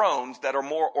with thrones that are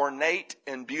more ornate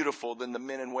and beautiful than the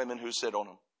men and women who sit on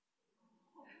them.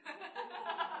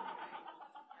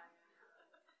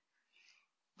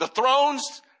 The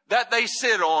thrones that they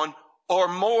sit on are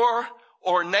more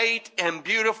ornate and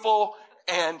beautiful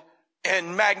and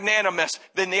magnanimous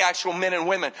than the actual men and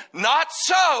women. Not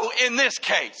so in this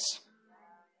case.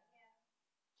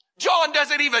 John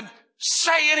doesn't even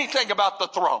say anything about the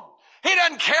throne. He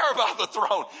doesn't care about the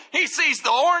throne. He sees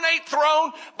the ornate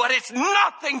throne, but it's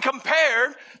nothing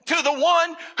compared to the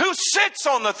one who sits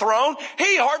on the throne.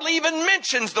 He hardly even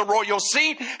mentions the royal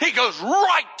seat. He goes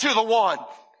right to the one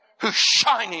who's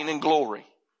shining in glory.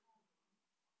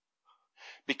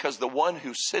 Because the one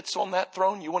who sits on that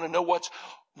throne, you want to know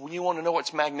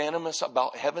what's magnanimous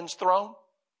about heaven's throne?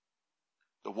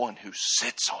 The one who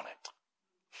sits on it.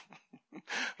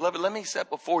 Beloved, let me set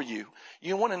before you.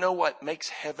 You want to know what makes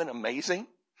heaven amazing?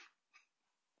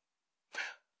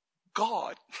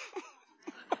 God.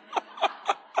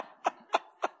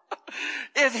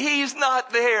 If he's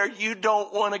not there, you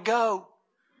don't want to go.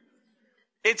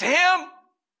 It's him.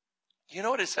 You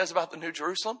know what it says about the New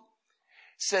Jerusalem?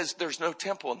 It says there's no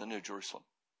temple in the New Jerusalem.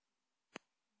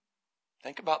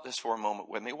 Think about this for a moment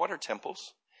with me. What are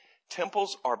temples?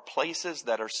 Temples are places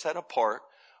that are set apart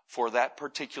for that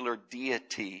particular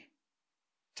deity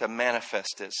to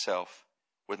manifest itself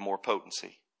with more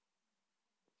potency.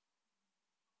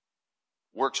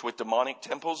 Works with demonic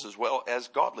temples as well as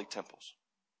godly temples.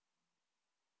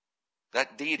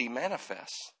 That deity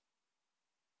manifests,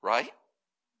 right?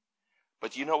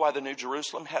 But you know why the New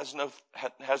Jerusalem has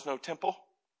no temple?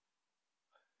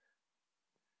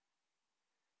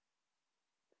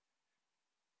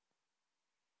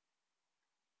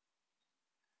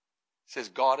 It says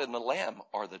God and the Lamb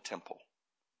are the temple.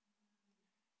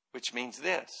 Which means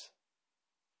this.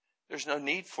 There's no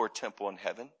need for a temple in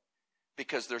heaven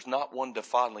because there's not one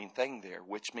defiling thing there,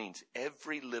 which means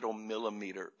every little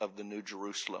millimeter of the New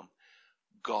Jerusalem,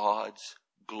 God's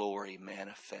glory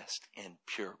manifest in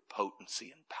pure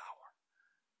potency and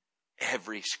power.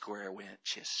 Every square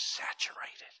inch is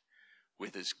saturated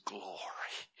with his glory.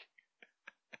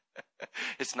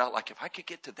 It's not like if I could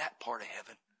get to that part of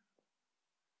heaven.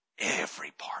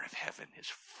 Every part of heaven is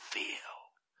filled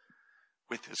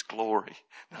with his glory.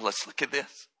 Now let's look at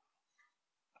this.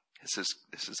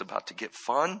 This is about to get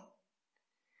fun.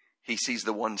 He sees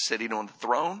the one sitting on the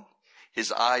throne.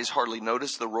 His eyes hardly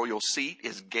notice the royal seat.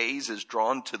 His gaze is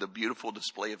drawn to the beautiful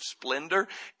display of splendor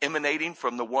emanating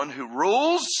from the one who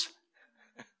rules.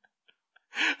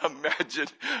 Imagine.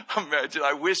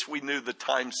 I wish we knew the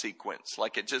time sequence.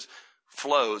 Like it just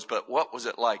flows. But what was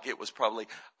it like? It was probably,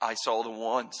 I saw the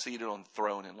one seated on the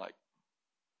throne and like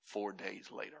 4 days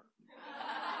later.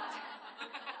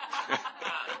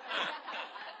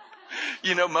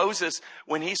 You know, Moses,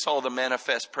 when he saw the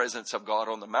manifest presence of God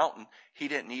on the mountain, he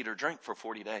didn't eat or drink for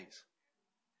 40 days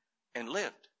and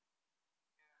lived.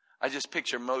 I just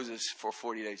picture Moses for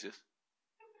 40 days.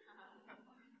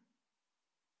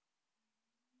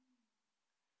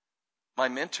 My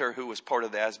mentor, who was part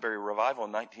of the Asbury Revival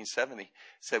in 1970,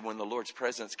 said when the Lord's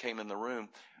presence came in the room,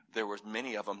 there were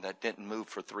many of them that didn't move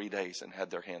for 3 days and had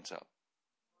their hands up.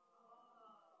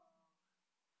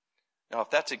 Now, if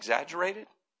that's exaggerated,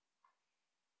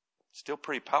 still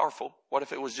pretty powerful. What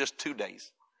if it was just 2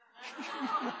 days?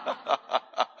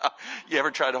 You ever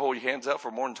try to hold your hands up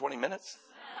for more than 20 minutes?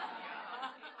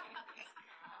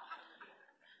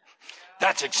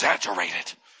 That's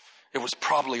exaggerated. It was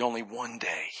probably only one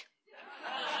day.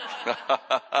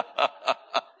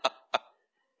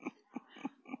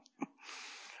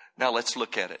 Now let's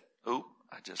look at it. Oh,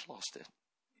 I just lost it.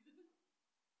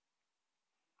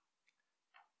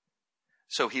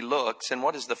 So he looks, and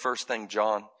what is the first thing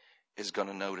John is going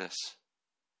to notice?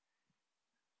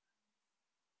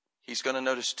 He's going to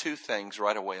notice two things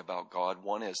right away about God.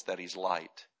 One is that he's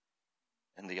light,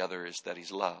 and the other is that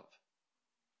he's love.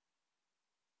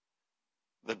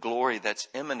 The glory that's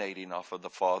emanating off of the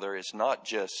Father is not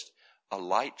just a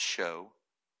light show.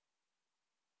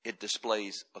 It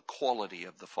displays a quality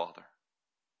of the Father.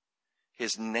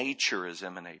 His nature is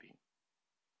emanating.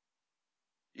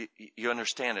 You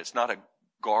understand, it's not a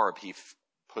garb he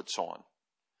puts on.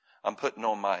 I'm putting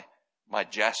on my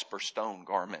jasper stone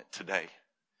garment today.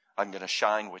 I'm going to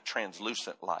shine with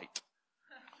translucent light.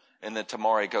 And then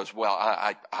tomorrow he goes, well,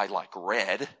 I like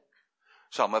red,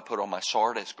 so I'm going to put on my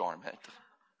sardis garment.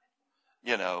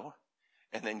 You know,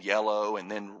 and then yellow, and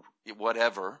then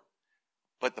whatever.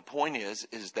 But the point is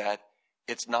that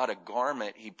it's not a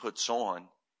garment he puts on.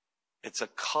 It's a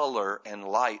color and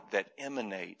light that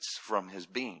emanates from his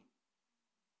being.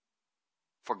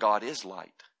 For God is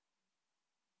light.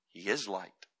 He is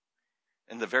light.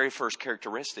 And the very first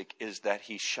characteristic is that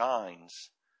he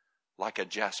shines like a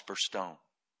jasper stone,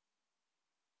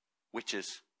 which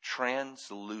is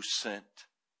translucent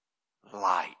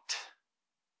light.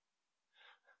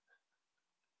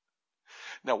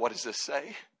 Now, what does this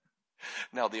say?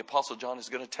 Now, the Apostle John is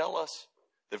going to tell us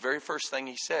the very first thing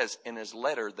he says in his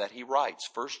letter that he writes.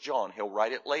 1 John, he'll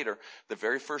write it later. The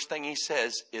very first thing he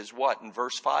says is what? In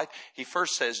verse 5, he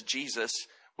first says Jesus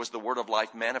was the word of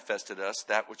life manifested to us,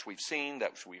 that which we've seen,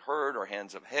 that which we heard, our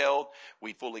hands have held.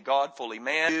 We fully God, fully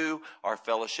man. Our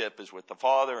fellowship is with the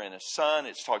Father and his Son.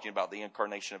 It's talking about the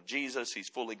incarnation of Jesus. He's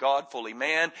fully God, fully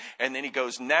man. And then he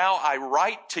goes, now I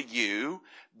write to you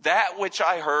that which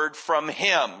I heard from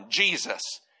him, Jesus,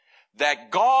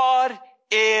 that God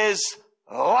is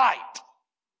light,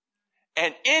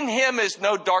 and in him is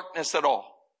no darkness at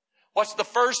all. What's the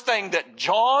first thing that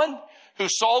John, who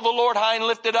saw the Lord high and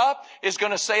lifted up, is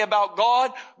going to say about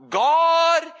God?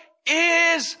 God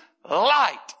is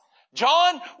light.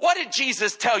 John, what did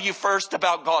Jesus tell you first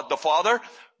about God the Father?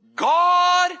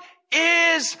 God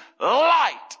is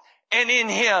light, and in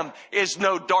him is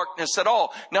no darkness at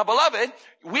all. Now, beloved,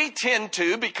 we tend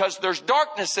to, because there's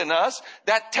darkness in us,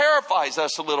 that terrifies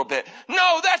us a little bit.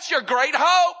 No, that's your great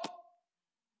hope.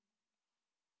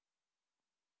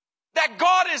 That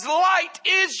God is light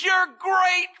is your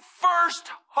great first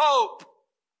hope.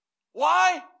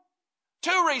 Why?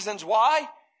 Two reasons why.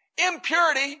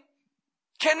 Impurity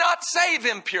cannot save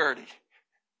impurity.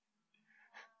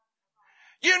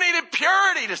 You needed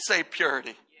purity to save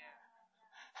purity.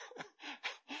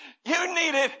 You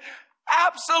needed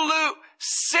absolute,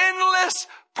 sinless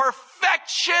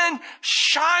perfection,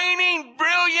 shining,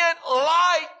 brilliant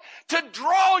light to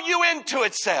draw you into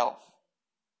itself.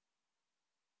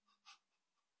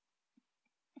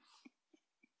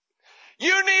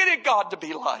 You needed God to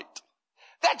be light.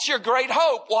 That's your great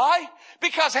hope. Why?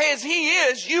 Because as he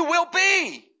is, you will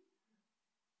be.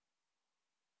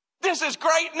 This is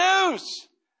great news.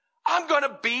 I'm going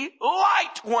to be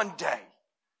light one day.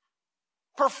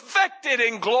 Perfected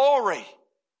in glory.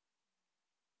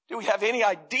 Do we have any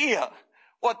idea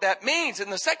what that means?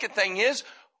 And the second thing is,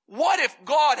 what if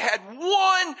God had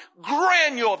one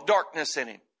granule of darkness in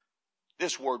him?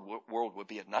 This world would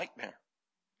be a nightmare.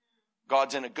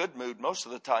 God's in a good mood most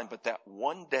of the time, but that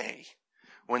one day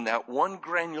when that one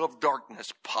granule of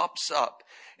darkness pops up,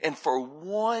 and for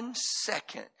 1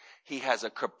 second he has a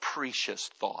capricious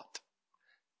thought.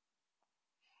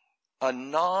 A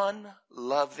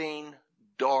non-loving,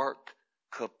 dark,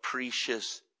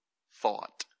 capricious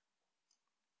thought.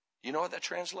 You know what that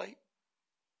translates?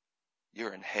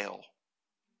 You're in hell.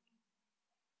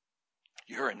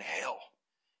 You're in hell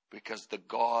because the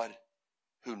God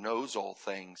who knows all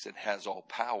things and has all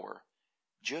power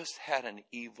just had an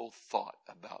evil thought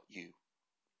about you.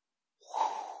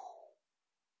 Whew.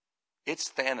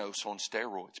 It's Thanos on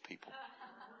steroids, people.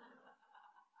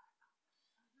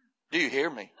 Do you hear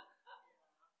me?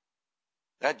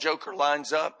 That joker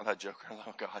lines up.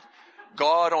 Oh God.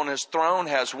 God on his throne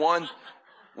has one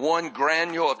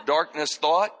granule of darkness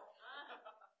thought,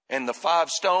 and the 5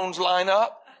 stones line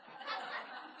up,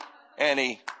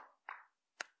 and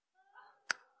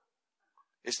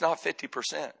it's not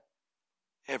 50%.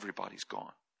 Everybody's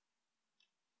gone.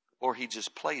 Or he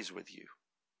just plays with you.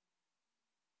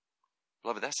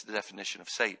 Beloved, that's the definition of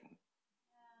Satan.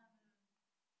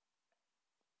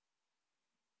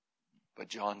 But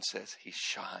John says he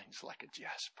shines like a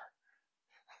jasper.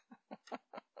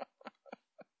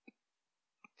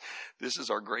 This is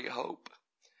our great hope.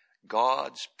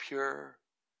 God's pure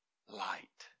light.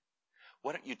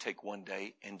 Why don't you take one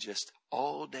day and just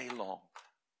all day long,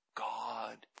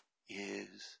 God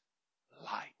is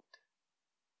light.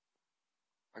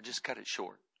 Or just cut it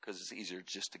short, because it's easier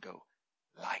just to go,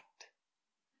 light.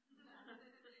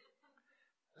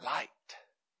 Light.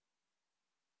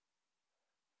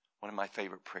 One of my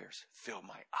favorite prayers, fill my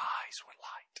eyes with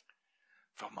light.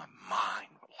 Fill my mind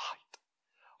with light.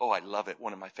 Oh, I love it.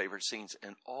 One of my favorite scenes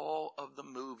in all of the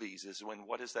movies is when,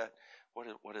 what is that?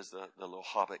 What is the little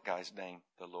hobbit guy's name?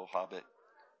 The little hobbit.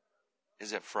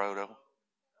 Is it Frodo?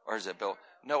 Or is it Bill?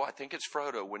 No, I think it's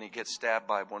Frodo when he gets stabbed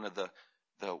by one of the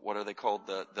what are they called?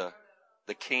 The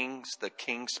kings, the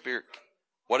king spirit.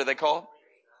 What are they called?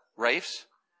 Wraiths?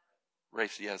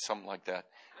 Wraiths, yeah, something like that.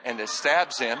 And it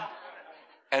stabs him.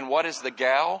 And what is the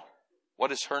gal?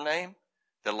 What is her name?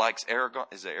 That likes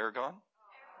Aragorn? Is it Aragorn?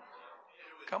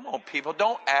 Come on, people,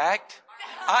 don't act.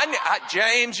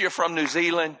 James, you're from New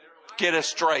Zealand. Get us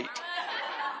straight.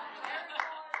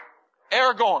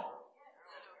 Aragorn.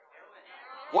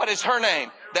 What is her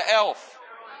name? The elf.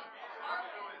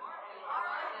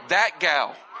 That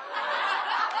gal.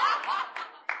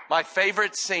 My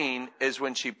favorite scene is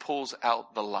when she pulls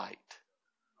out the light.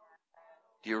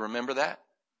 Do you remember that?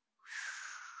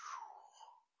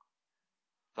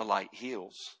 The light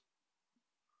heals.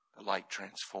 The light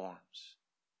transforms.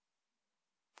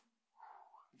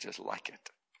 Just like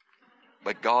it.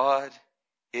 But God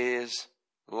is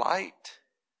light.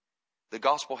 The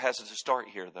gospel has to start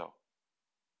here, though.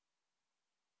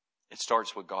 It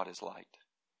starts with God is light.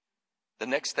 The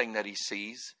next thing that he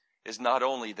sees is not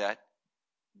only that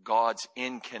God's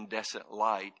incandescent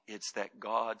light, it's that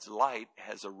God's light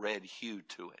has a red hue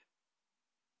to it,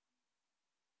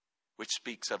 which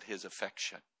speaks of his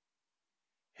affection,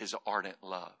 his ardent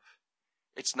love.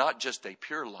 It's not just a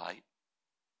pure light,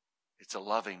 it's a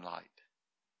loving light.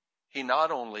 He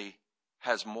not only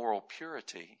has moral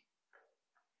purity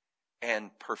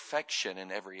and perfection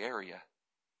in every area,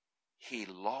 he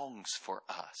longs for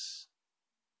us.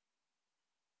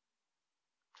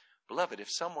 Beloved, if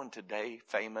someone today,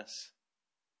 famous,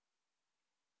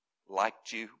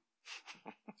 liked you,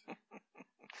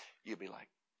 you'd be like,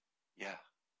 yeah.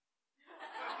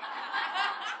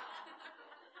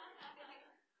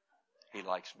 He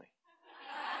likes me.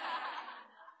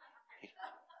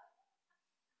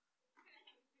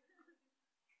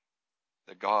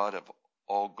 The God of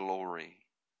all glory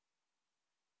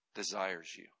desires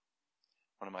you.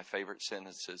 One of my favorite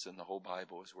sentences in the whole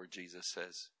Bible is where Jesus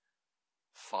says,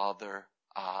 Father,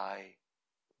 I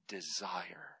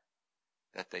desire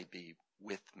that they be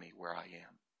with me where I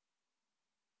am.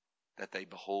 That they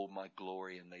behold my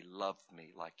glory and they love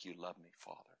me like you love me,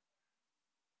 Father.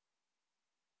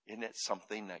 Isn't it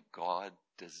something that God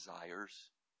desires?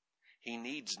 He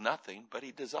needs nothing, but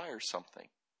he desires something.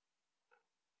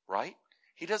 Right?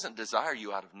 He doesn't desire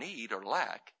you out of need or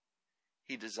lack.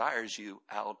 He desires you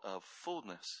out of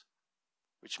fullness,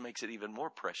 which makes it even more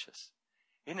precious.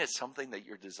 Isn't it something that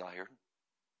you're desired?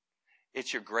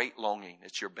 It's your great longing.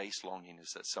 It's your base longing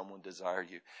is that someone desire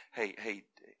you. Hey,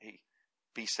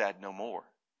 be sad no more.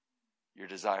 You're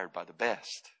desired by the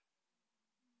best,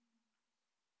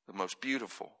 the most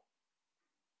beautiful.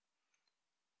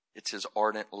 It's his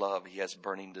ardent love. He has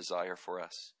burning desire for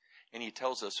us. And he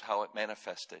tells us how it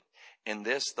manifested. In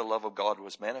this, the love of God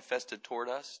was manifested toward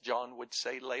us, John would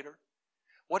say later.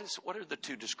 What are the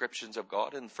two descriptions of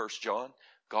God in 1 John?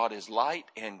 God is light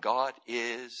and God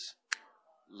is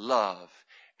love.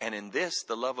 And in this,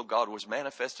 the love of God was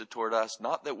manifested toward us,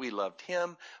 not that we loved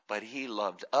him, but he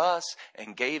loved us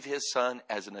and gave his son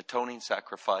as an atoning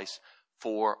sacrifice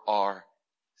for our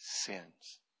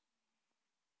sins.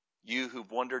 You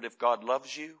who've wondered if God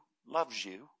loves you, loves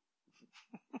you.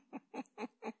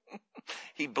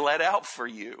 He bled out for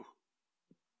you.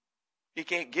 He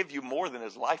can't give you more than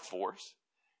his life force.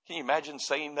 Can you imagine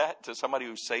saying that to somebody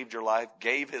who saved your life,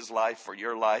 gave his life for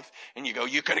your life, and you go,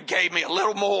 you could have gave me a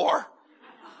little more.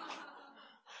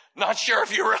 Not sure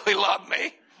if you really love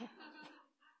me.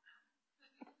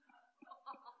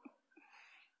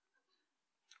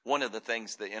 One of the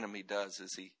things the enemy does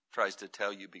is he tries to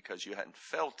tell you because you hadn't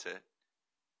felt it,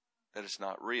 that it's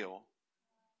not real.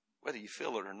 Whether you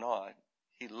feel it or not,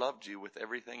 he loved you with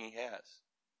everything he has.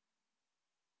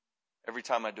 Every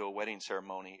time I do a wedding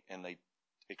ceremony and they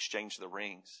exchange the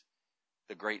rings,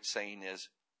 the great saying is,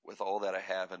 with all that I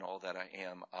have and all that I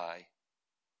am, I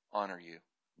honor you.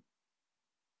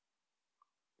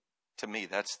 To me,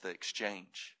 that's the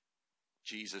exchange.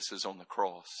 Jesus is on the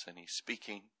cross and he's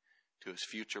speaking to his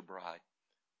future bride.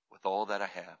 With all that I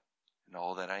have and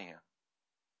all that I am,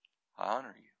 I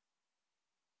honor you.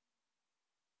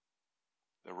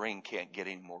 The ring can't get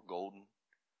any more golden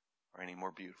or any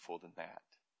more beautiful than that.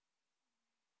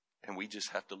 And we just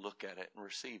have to look at it and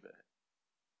receive it.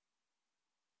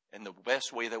 And the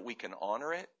best way that we can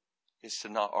honor it is to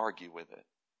not argue with it.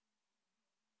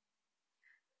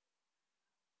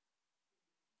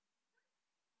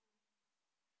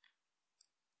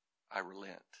 I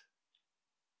relent.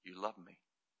 You love me.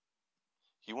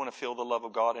 You want to feel the love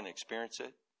of God and experience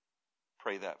it?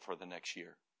 Pray that for the next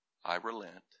year. I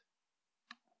relent.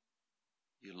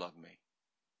 You love me.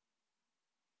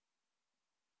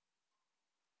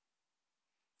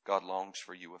 God longs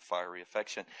for you with fiery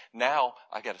affection. Now,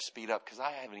 I got to speed up because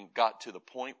I haven't even got to the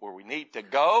point where we need to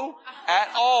go at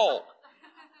all.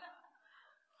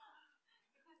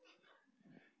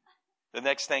 The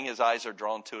next thing his eyes are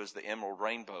drawn to is the emerald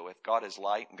rainbow. If God is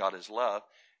light and God is love,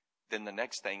 then the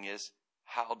next thing is,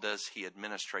 how does he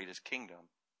administrate his kingdom?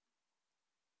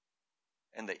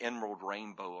 And the emerald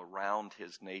rainbow around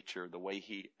his nature, the way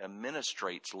he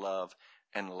administrates love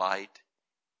and light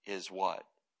is what?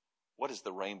 What does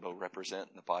the rainbow represent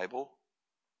in the Bible?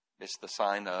 It's the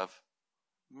sign of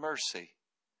mercy.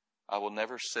 I will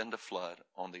never send a flood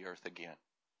on the earth again.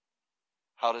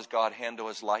 How does God handle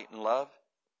his light and love?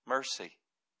 Mercy.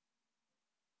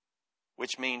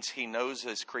 Which means he knows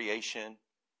his creation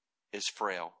is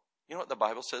frail. You know what the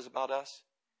Bible says about us?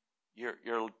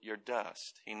 You're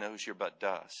dust. He knows you're but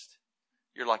dust.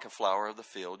 You're like a flower of the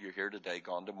field. You're here today,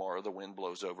 gone tomorrow. The wind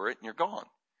blows over it and you're gone.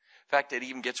 In fact, it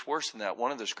even gets worse than that.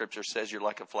 One of the scriptures says you're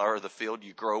like a flower of the field.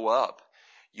 You grow up.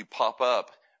 You pop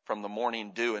up from the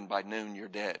morning dew, and by noon you're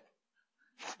dead.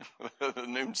 The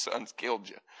noon sun's killed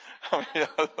you.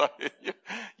 I mean,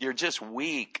 you're just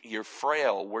weak. You're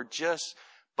frail. We're just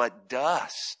but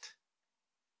dust.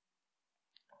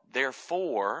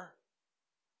 Therefore,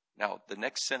 now the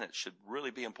next sentence should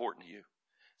really be important to you.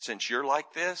 Since you're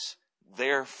like this,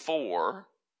 therefore,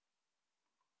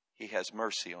 he has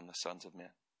mercy on the sons of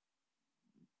men.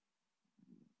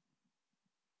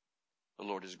 The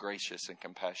Lord is gracious and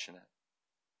compassionate,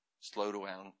 slow to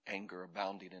anger,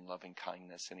 abounding in loving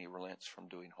kindness, and he relents from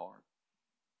doing harm.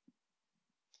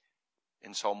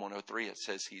 In Psalm 103, it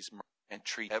says he's and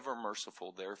treat ever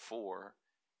merciful, therefore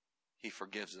he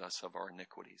forgives us of our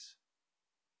iniquities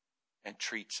and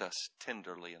treats us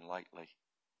tenderly and lightly.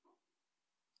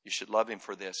 You should love him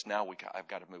for this. Now I've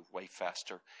got to move way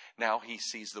faster. Now he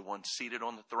sees the one seated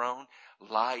on the throne,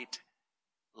 light,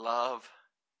 love,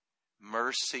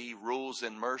 mercy, rules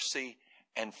in mercy,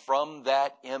 and from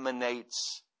that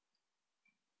emanates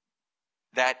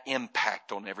that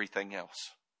impact on everything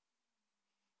else.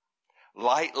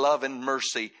 Light, love, and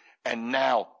mercy, and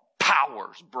now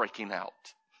power's breaking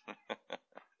out.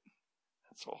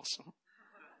 That's awesome.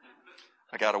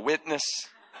 I got a witness.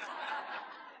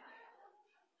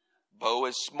 Bo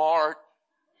is smart.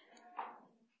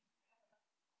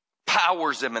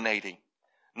 Power's emanating.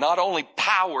 Not only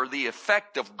power, the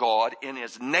effect of God in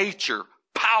his nature,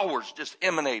 power's just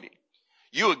emanating.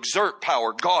 You exert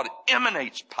power, God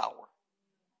emanates power.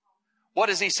 What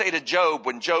does he say to Job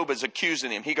when Job is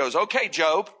accusing him? He goes, okay,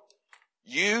 Job,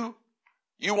 you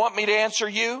want me to answer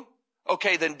you?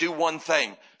 Okay, then do one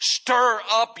thing. Stir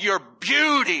up your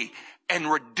beauty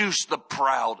and reduce the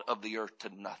proud of the earth to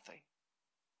nothing.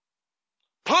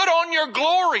 Put on your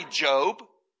glory, Job.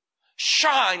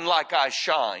 Shine like I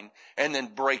shine, and then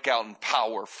break out in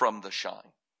power from the shine.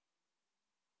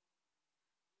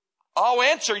 I'll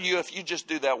answer you if you just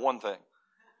do that one thing.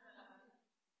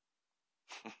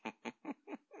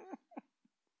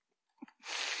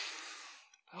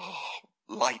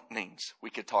 Lightnings. We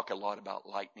could talk a lot about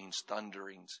lightnings,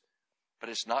 thunderings, but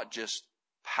it's not just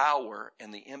power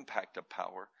and the impact of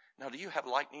power. Now, do you have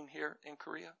lightning here in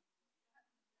Korea?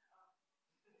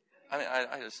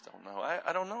 I just don't know.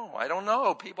 I don't know. I don't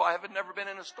know. People, I haven't never been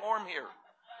in a storm here.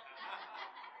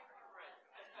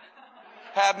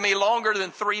 Have me longer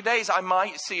than 3 days, I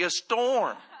might see a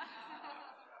storm.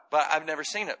 But I've never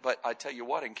seen it. But I tell you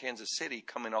what, in Kansas City,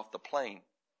 coming off the plane,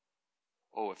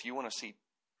 if you want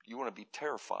to be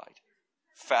terrified,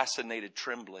 fascinated,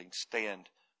 trembling, stand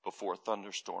before a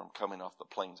thunderstorm coming off the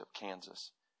plains of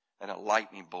Kansas. And a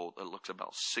lightning bolt that looks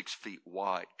about 6 feet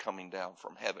wide coming down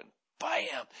from heaven.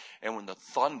 Bam! And when the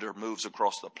thunder moves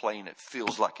across the plain, it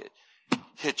feels like it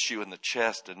hits you in the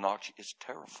chest and knocks you. It's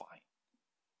terrifying.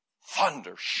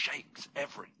 Thunder shakes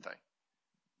everything.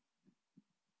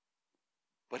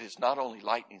 But it's not only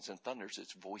lightnings and thunders,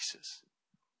 it's voices.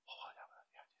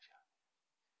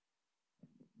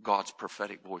 God's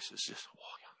prophetic voices just.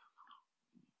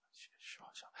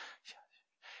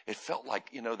 It felt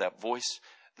like, that voice,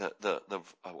 the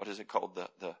what is it called?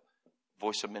 The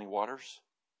voice of many waters.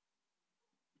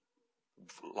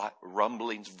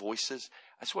 rumblings, voices.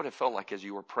 That's what it felt like as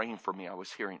you were praying for me. I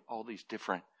was hearing all these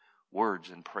different words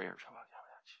and prayers.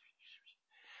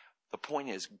 The point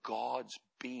is, God's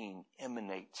being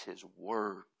emanates his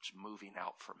words moving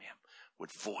out from him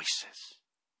with voices.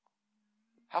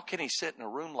 How can he sit in a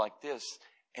room like this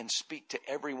and speak to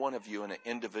every one of you in an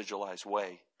individualized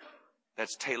way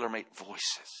that's tailor-made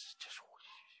voices?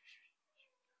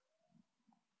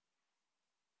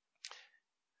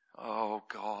 Oh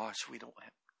gosh, we don't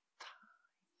have time.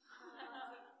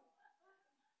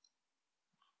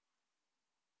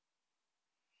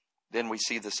 Then we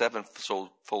see the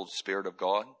sevenfold Spirit of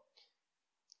God,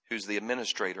 who's the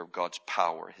administrator of God's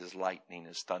power, his lightning,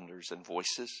 his thunders and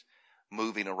voices,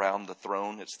 moving around the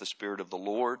throne. It's the Spirit of the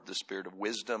Lord, the Spirit of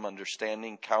wisdom,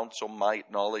 understanding, counsel,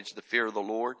 might, knowledge, the fear of the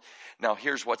Lord. Now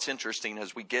here's what's interesting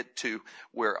as we get to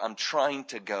where I'm trying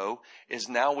to go, is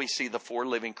now we see the four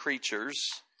living creatures.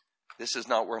 This is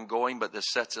not where I'm going, but this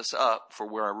sets us up for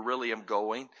where I really am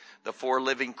going. The four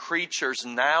living creatures,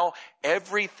 now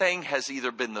everything has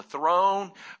either been the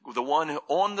throne, the one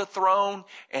on the throne,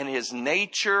 and his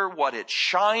nature, what it's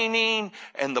shining,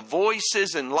 and the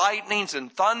voices and lightnings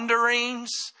and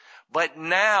thunderings. But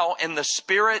now, in the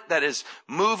Spirit that is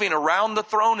moving around the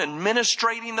throne and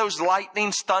ministrating those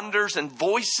lightnings, thunders, and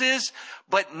voices.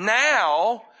 But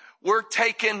now, we're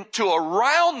taken to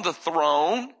around the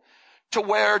throne, to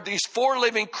where these four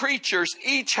living creatures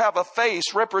each have a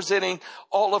face representing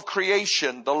all of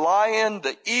creation. The lion,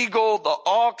 the eagle, the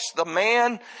ox, the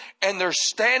man. And they're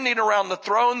standing around the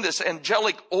throne, this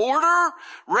angelic order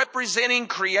representing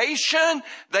creation.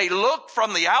 They look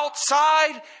from the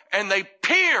outside and they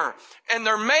peer. And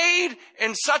they're made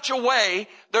in such a way,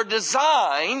 they're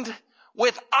designed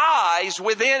with eyes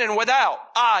within and without.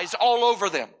 Eyes all over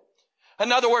them.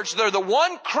 In other words, they're the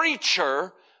one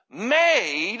creature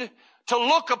made to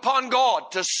look upon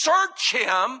God, to search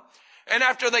him, and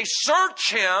after they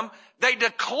search him, they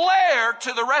declare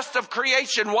to the rest of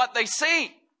creation what they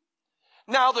see.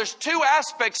 Now, there's two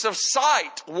aspects of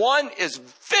sight. One is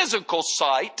physical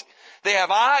sight. They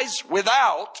have eyes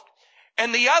without.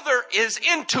 And the other is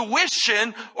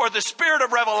intuition, or the spirit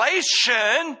of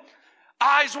revelation,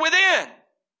 eyes within.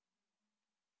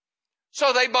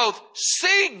 So they both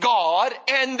see God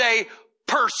and they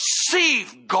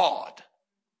perceive God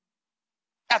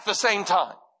at the same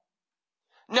time.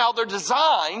 Now they're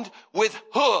designed with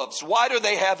hooves. Why do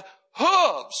they have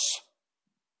hooves?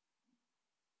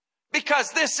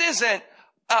 Because this isn't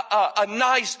a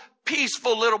nice,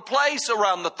 peaceful little place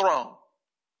around the throne.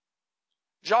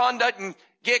 John doesn't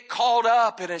get caught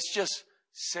up and it's just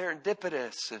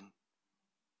serendipitous and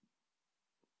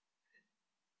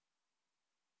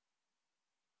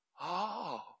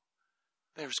oh,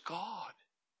 there's God.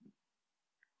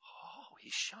 Oh,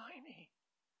 he's shining.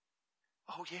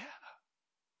 Oh, yeah.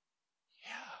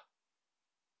 Yeah.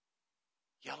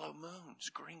 Yellow moons,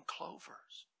 green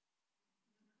clovers,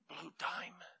 blue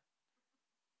diamond.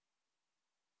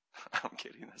 I'm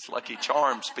kidding. That's Lucky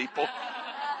Charms, people.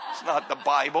 It's not the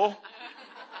Bible.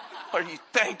 What are you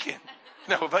thinking?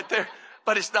 No,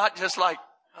 but it's not just like,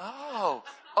 oh,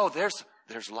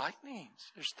 there's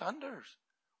lightnings, there's thunders.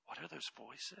 What are those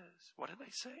voices? What are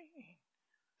they saying?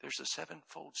 There's a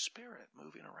sevenfold Spirit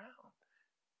moving around.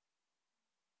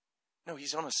 No,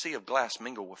 he's on a sea of glass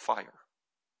mingled with fire.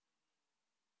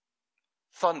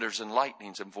 Thunders and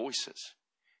lightnings and voices.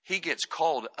 He gets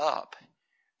called up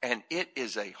and it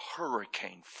is a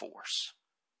hurricane force.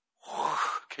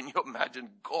 Can you imagine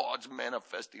God's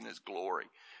manifesting his glory?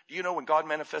 Do you know when God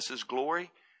manifests his glory,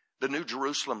 the New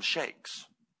Jerusalem shakes?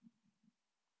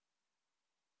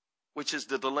 Which is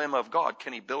the dilemma of God.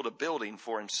 Can he build a building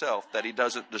for himself that he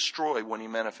doesn't destroy when he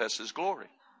manifests his glory?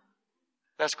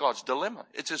 That's God's dilemma.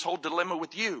 It's his whole dilemma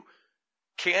with you.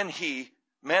 Can he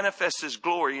manifest his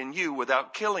glory in you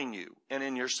without killing you? And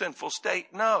in your sinful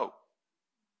state, no.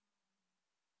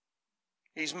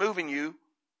 He's moving you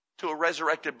to a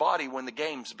resurrected body when the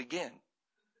games begin.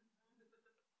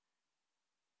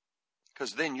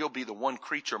 Because then you'll be the one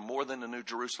creature more than the New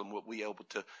Jerusalem will be able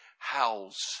to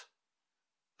house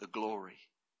the glory.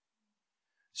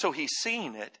 So he's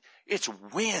seeing it. It's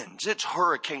winds. It's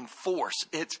hurricane force.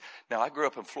 Now I grew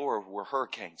up in Florida where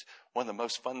hurricanes. One of the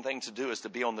most fun things to do is to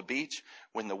be on the beach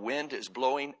when the wind is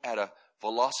blowing at a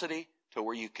velocity to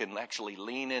where you can actually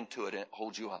lean into it and it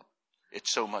holds you up.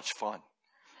 It's so much fun.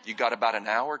 You got about an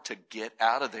hour to get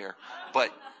out of there,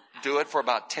 but do it for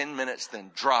about 10 minutes,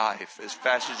 then drive as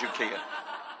fast as you can.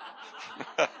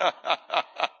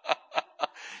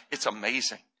 It's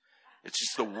amazing. It's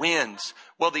just the winds.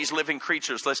 Well, these living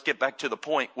creatures, let's get back to the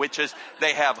point, which is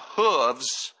they have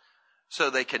hooves so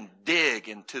they can dig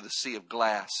into the sea of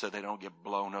glass so they don't get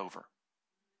blown over.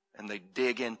 And they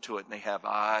dig into it, and they have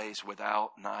eyes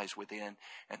without and eyes within,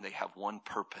 and they have one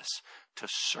purpose: to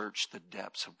search the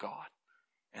depths of God.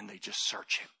 And they just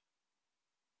search Him.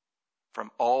 From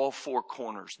all four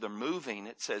corners. They're moving,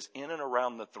 it says, in and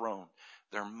around the throne.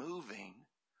 They're moving,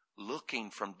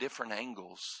 looking from different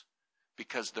angles,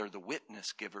 because they're the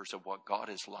witness givers of what God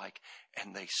is like.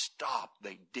 And they stop,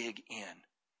 they dig in,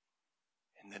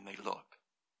 and then they look.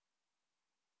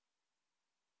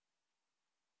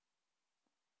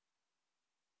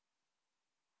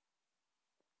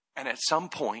 And at some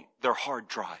point, their hard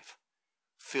drive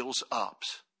fills up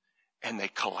and they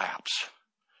collapse.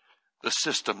 The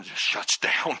system just shuts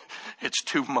down. It's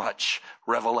too much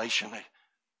revelation.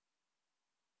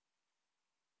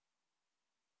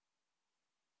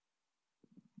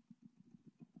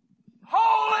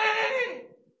 Holy!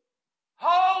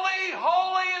 Holy,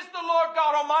 holy is the Lord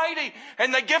God Almighty.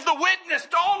 And they give the witness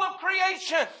to all of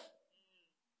creation.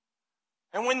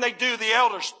 And when they do, the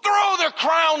elders throw their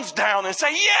crowns down and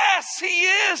say, yes, He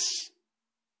is.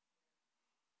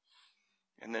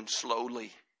 And then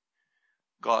slowly,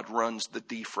 God runs the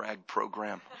defrag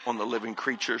program on the living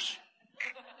creatures.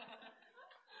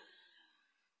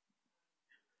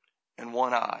 And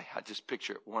one eye, I just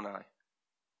picture it, one eye.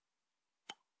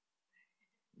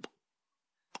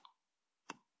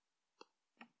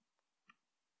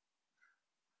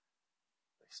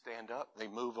 They stand up, they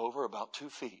move over about 2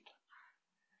 feet.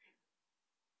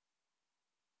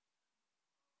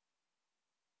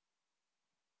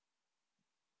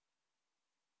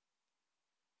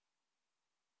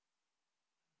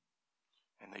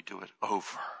 And they do it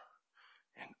over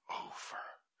and over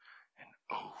and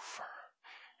over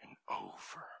and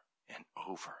over and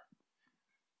over.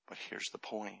 But here's the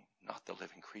point, not the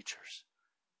living creatures.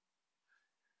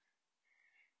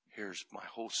 Here's my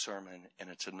whole sermon, and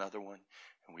it's another one,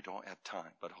 and we don't have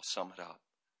time, but I'll sum it up.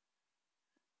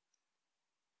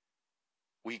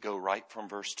 We go right from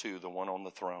verse 2, the one on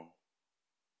the throne,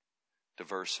 to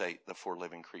verse 8, the four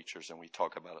living creatures, and we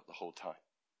talk about it the whole time.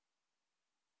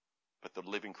 But the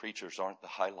living creatures aren't the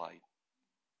highlight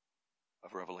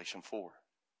of Revelation 4.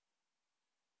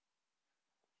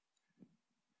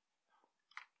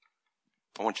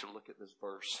 I want you to look at this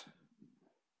verse.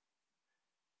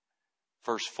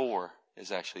 Verse 4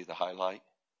 is actually the highlight.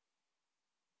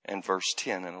 And verse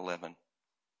 10 and 11.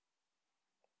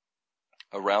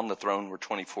 Around the throne were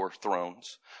 24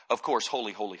 thrones. Of course,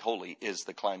 holy, holy, holy is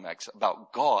the climax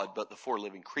about God, but the four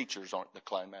living creatures aren't the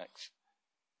climax.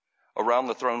 Around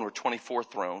the throne were 24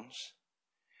 thrones,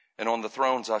 and on the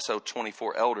thrones I saw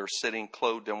 24 elders sitting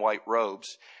clothed in white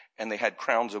robes, and they had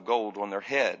crowns of gold on their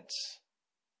heads.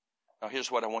 Now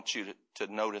here's what I want you to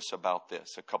notice about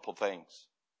this, a couple things.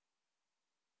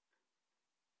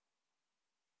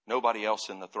 Nobody else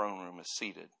in the throne room is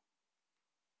seated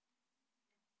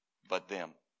but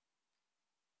them.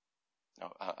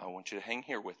 Now I want you to hang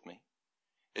here with me.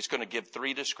 It's going to give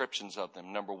 3 descriptions of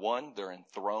them. Number 1, they're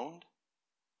enthroned.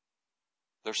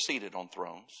 They're seated on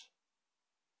thrones.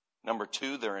 Number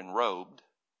 2, they're enrobed.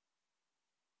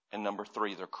 And number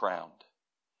 3, they're crowned.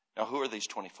 Now, who are these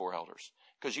 24 elders?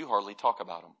 Because you hardly talk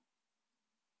about them.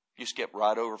 You skip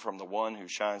right over from the one who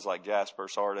shines like jasper,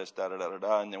 sardis,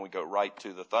 and then we go right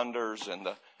to the thunders and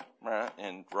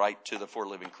right to the four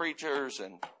living creatures,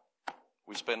 and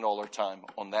we spend all our time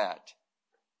on that.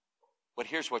 But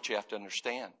here's what you have to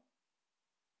understand.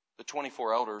 The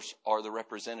 24 elders are the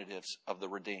representatives of the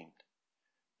redeemed.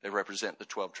 They represent the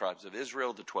 12 tribes of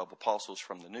Israel, the 12 apostles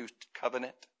from the new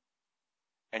covenant.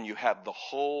 And you have the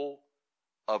whole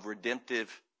of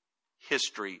redemptive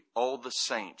history, all the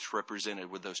saints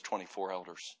represented with those 24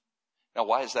 elders. Now,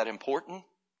 why is that important?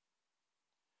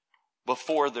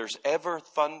 Before there's ever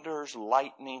thunders,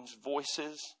 lightnings,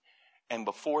 voices, and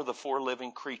before the four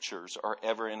living creatures are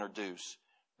ever introduced,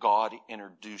 God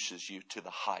introduces you to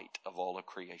the height of all of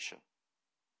creation.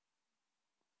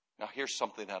 Now, here's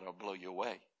something that'll blow you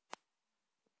away.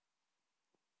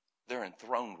 They're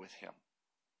enthroned with Him.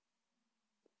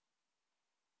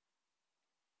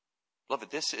 Beloved,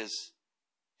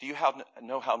 do you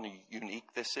know how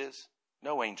unique this is?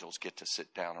 No angels get to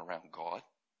sit down around God.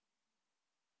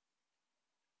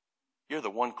 You're the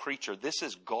one creature. This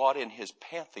is God in His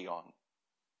pantheon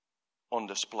on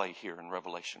display here in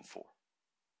Revelation 4.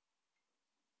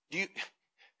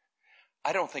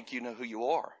 I don't think you know who you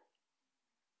are.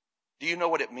 Do you know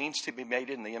what it means to be made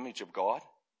in the image of God?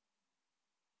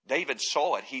 David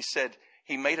saw it. He said,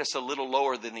 He made us a little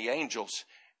lower than the angels,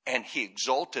 and He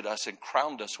exalted us and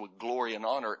crowned us with glory and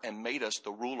honor and made us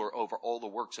the ruler over all the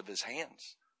works of His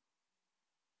hands.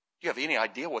 Do you have any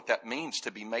idea what that means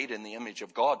to be made in the image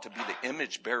of God, to be the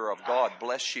image bearer of God?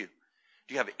 Bless you.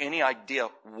 Do you have any idea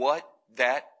what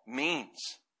that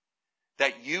means?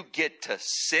 That you get to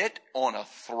sit on a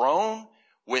throne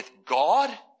with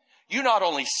God? You not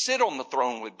only sit on the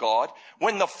throne with God,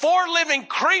 when the four living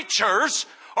creatures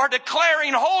are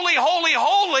declaring holy, holy,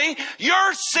 holy,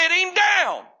 you're sitting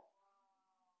down.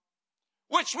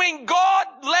 Which means God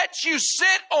lets you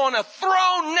sit on a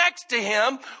throne next to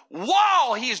him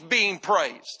while he's being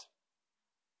praised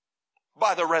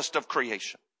by the rest of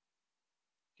creation.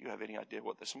 Do you have any idea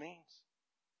what this means?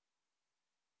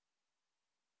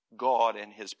 God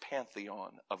and his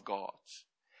pantheon of gods.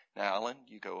 Now, Alan,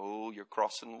 you go, oh, you're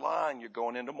crossing the line. You're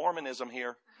going into Mormonism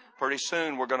here. Pretty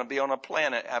soon we're going to be on a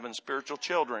planet having spiritual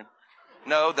children.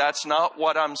 No, that's not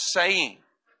what I'm saying.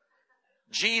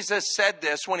 Jesus said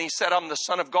this when he said, I'm the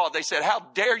Son of God. They said, how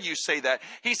dare you say that?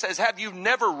 He says, have you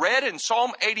never read in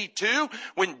Psalm 82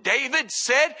 when David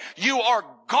said, you are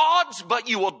gods, but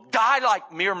you will die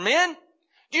like mere men?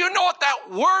 Do you know what that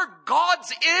word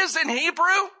gods is in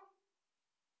Hebrew?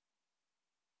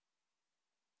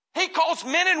 He calls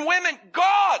men and women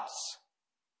gods.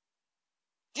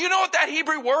 Do you know what that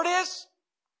Hebrew word is?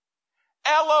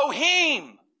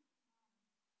 Elohim.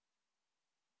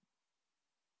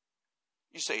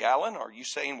 You say, Alan, are you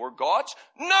saying we're gods?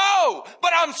 No,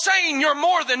 but I'm saying you're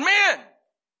more than men.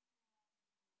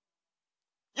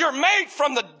 You're made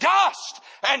from the dust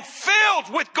and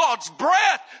filled with God's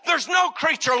breath. There's no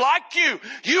creature like you.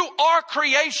 You are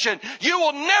creation. You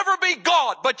will never be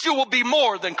God, but you will be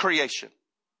more than creation.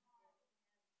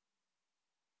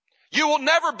 You will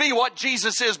never be what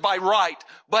Jesus is by right,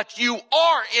 but you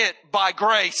are it by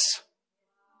grace.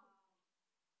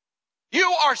 You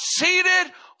are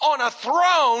seated on a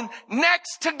throne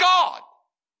next to God.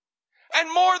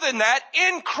 And more than that,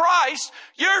 in Christ,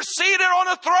 you're seated on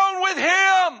a throne with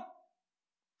him.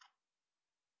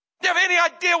 Do you have any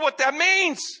idea what that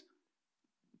means?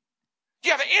 Do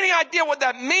you have any idea what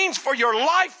that means for your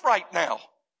life right now?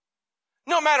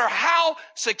 No matter how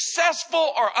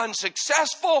successful or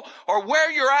unsuccessful or where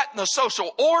you're at in the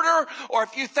social order, or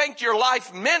if you think your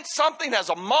life meant something as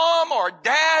a mom or a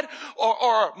dad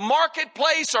or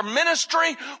marketplace or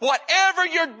ministry, whatever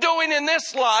you're doing in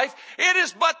this life, it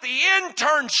is but the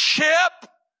internship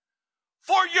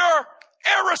for your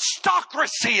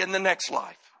aristocracy in the next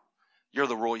life. You're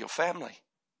the royal family.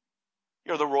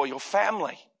 You're the royal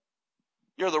family.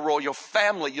 You're the royal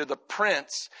family. You're the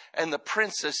prince and the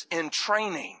princess in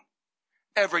training.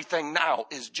 Everything now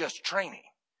is just training.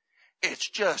 It's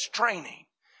just training.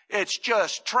 It's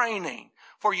just training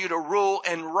for you to rule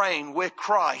and reign with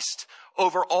Christ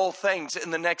over all things in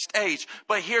the next age.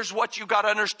 But here's what you got to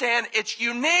understand. It's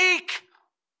unique.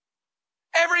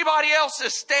 Everybody else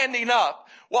is standing up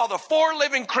while the four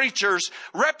living creatures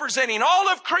representing all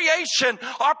of creation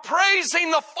are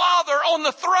praising the Father on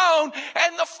the throne,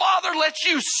 and the Father lets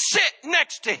you sit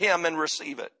next to him and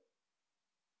receive it.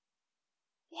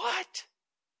 What?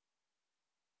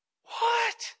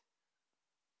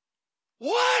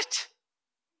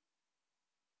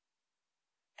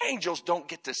 Angels don't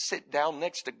get to sit down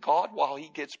next to God while he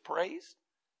gets praised?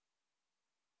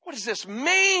 What does this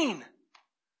mean?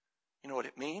 You know what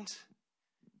it means?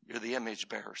 You're the image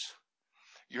bearers.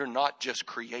 You're not just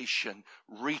creation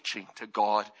reaching to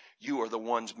God. You are the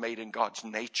ones made in God's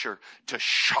nature to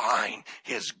shine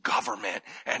his government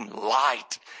and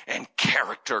light and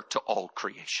character to all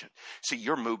creation. See,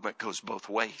 your movement goes both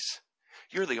ways.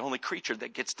 You're the only creature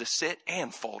that gets to sit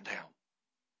and fall down.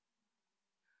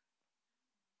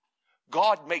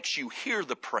 God makes you hear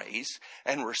the praise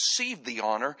and receive the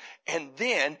honor, and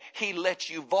then he lets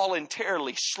you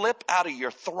voluntarily slip out of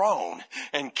your throne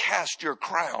and cast your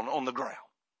crown on the ground.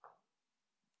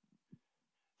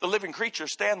 The living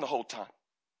creatures stand the whole time.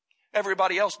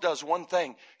 Everybody else does one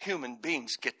thing. Human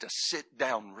beings get to sit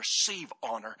down, receive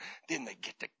honor, then they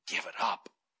get to give it up.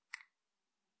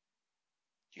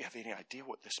 Do you have any idea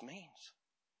what this means?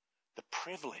 The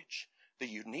privilege, the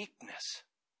uniqueness.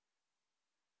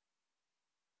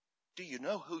 Do you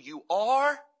know who you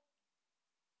are?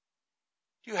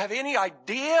 Do you have any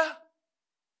idea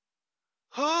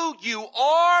who you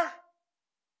are?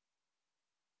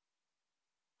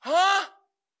 Huh?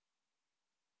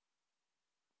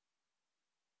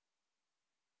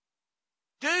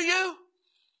 Do you?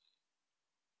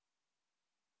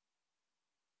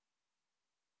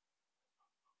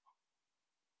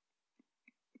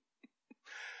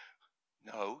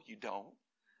 No, you don't.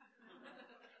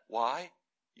 Why?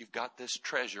 You've got this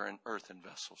treasure in earthen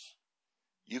vessels.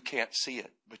 You can't see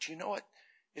it. But you know what?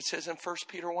 It says in 1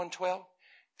 Peter 1:12,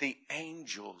 the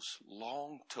angels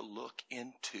long to look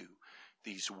into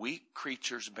these weak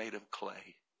creatures made of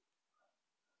clay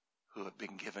who have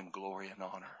been given glory and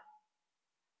honor.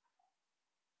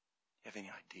 You have any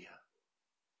idea?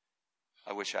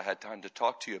 I wish I had time to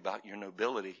talk to you about your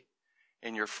nobility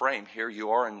in your frame. Here you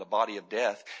are in the body of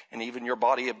death, and even your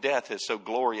body of death is so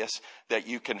glorious that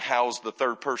you can house the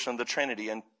third person of the Trinity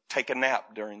and take a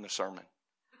nap during the sermon.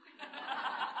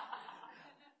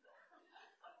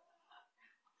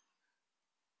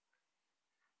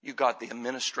 You got the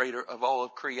administrator of all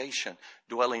of creation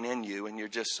dwelling in you, and you're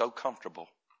just so comfortable.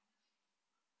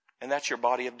 And that's your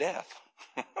body of death.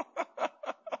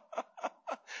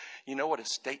 You know what a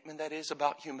statement that is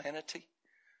about humanity?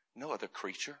 No other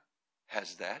creature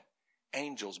has that.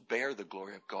 Angels bear the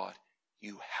glory of God.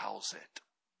 You house it.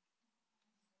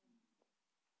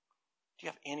 Do you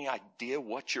have any idea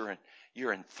what you're in?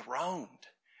 You're enthroned.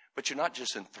 But you're not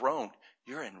just enthroned,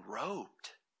 you're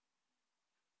enrobed.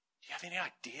 Do you have any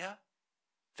idea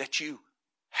that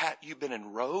you've been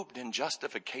enrobed in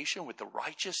justification with the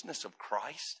righteousness of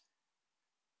Christ?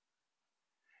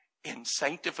 In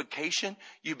sanctification,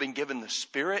 you've been given the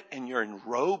Spirit and you're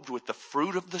enrobed with the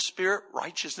fruit of the Spirit,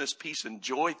 righteousness, peace, and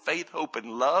joy, faith, hope,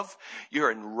 and love.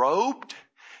 You're enrobed.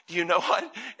 Do you know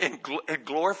what? In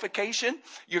glorification,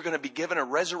 you're going to be given a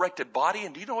resurrected body.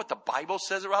 And do you know what the Bible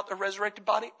says about the resurrected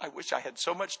body? I wish I had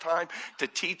so much time to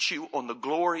teach you on the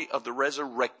glory of the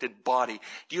resurrected body.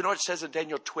 Do you know what it says in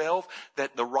Daniel 12?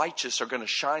 That the righteous are going to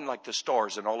shine like the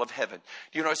stars in all of heaven.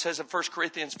 Do you know what it says in 1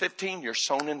 Corinthians 15? You're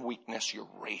sown in weakness. You're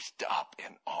raised up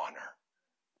in honor.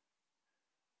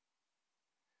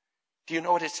 Do you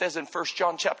know what it says in 1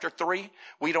 John chapter 3?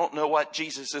 We don't know what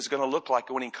Jesus is going to look like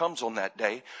when he comes on that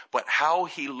day, but how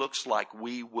he looks like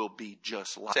we will be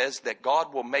just like. It says that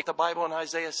God will make, the Bible in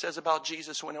Isaiah says about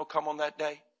Jesus when he'll come on that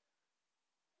day.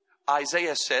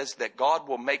 Isaiah says that God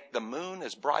will make the moon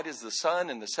as bright as the sun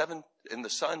and the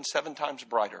sun 7 times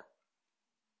brighter.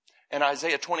 And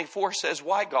Isaiah 24 says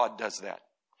why God does that.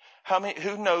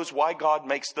 Who knows why God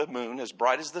makes the moon as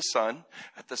bright as the sun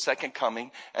at the second coming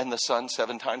and the sun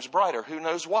 7 times brighter? Who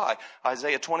knows why?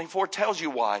 Isaiah 24 tells you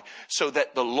why. So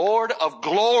that the Lord of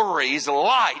glory's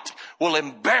light will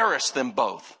embarrass them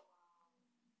both.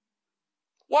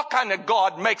 What kind of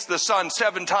God makes the sun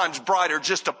 7 times brighter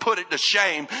just to put it to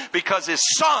shame because his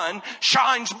sun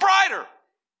shines brighter?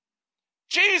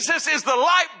 Jesus is the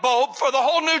light bulb for the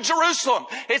whole New Jerusalem.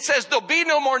 It says there'll be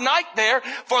no more night there,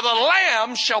 for the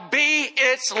Lamb shall be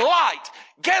its light.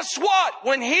 Guess what?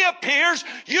 When he appears,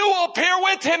 you will appear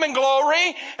with him in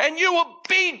glory, and you will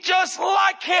be just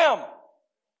like him.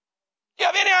 You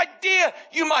have any idea?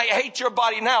 You might hate your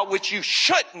body now, which you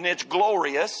shouldn't. It's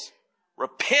glorious.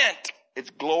 Repent. It's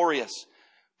glorious.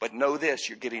 But know this,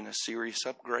 you're getting a serious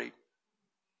upgrade.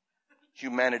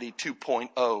 Humanity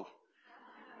 2.0.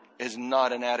 is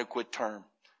not an adequate term.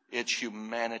 It's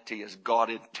humanity as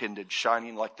God intended,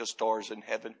 shining like the stars in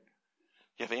heaven.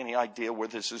 You have any idea where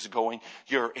this is going?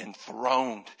 You're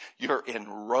enthroned, you're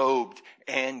enrobed,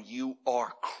 and you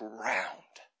are crowned.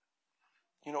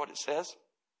 You know what it says?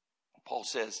 Paul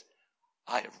says,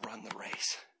 I have run the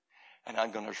race, and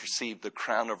I'm going to receive the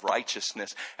crown of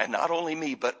righteousness. And not only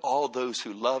me, but all those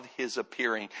who love his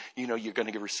appearing. You know you're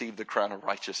going to receive the crown of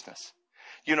righteousness.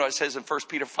 You know, it says in 1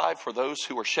 Peter 5, for those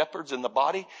who are shepherds in the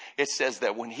body, it says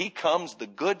that when he comes, the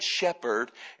good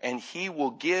shepherd, and he will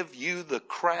give you the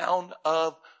crown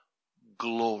of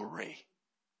glory.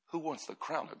 Who wants the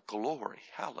crown of glory?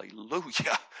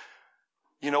 Hallelujah.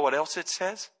 You know what else it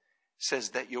says? It says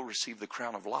that you'll receive the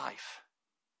crown of life.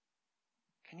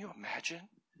 Can you imagine?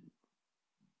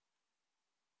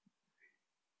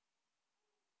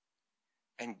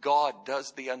 And God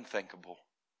does the unthinkable.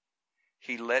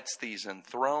 He lets these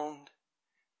enthroned,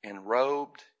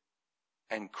 enrobed,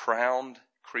 and crowned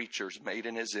creatures made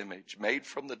in his image, made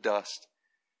from the dust,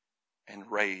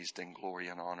 and raised in glory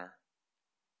and honor.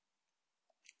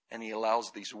 And he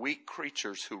allows these weak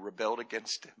creatures who rebelled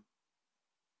against him,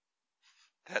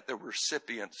 that the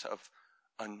recipients of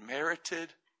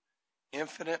unmerited,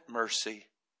 infinite mercy,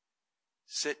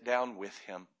 sit down with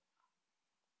him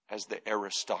as the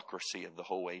aristocracy of the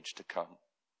whole age to come.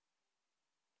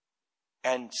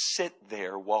 And sit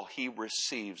there while he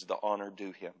receives the honor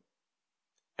due him.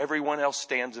 Everyone else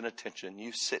stands in attention.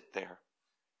 You sit there.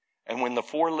 And when the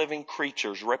 4 living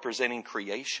creatures representing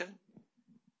creation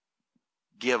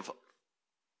give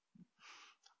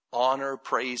honor,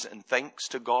 praise, and thanks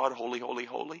to God, holy, holy,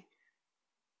 holy,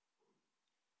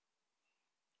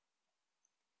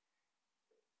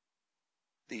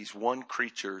 these 1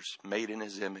 creatures made in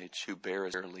his image who bear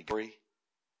his glory,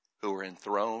 who are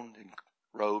enthroned and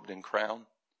robed and crowned,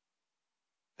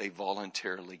 they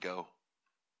voluntarily go.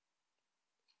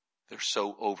 They're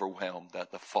so overwhelmed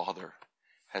that the Father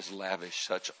has lavished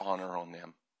such honor on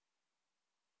them.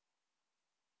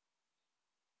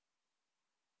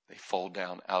 They fall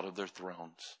down out of their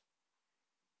thrones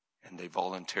and they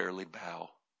voluntarily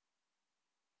bow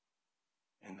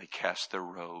and they cast their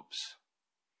robes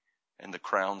and the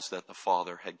crowns that the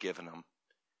Father had given them,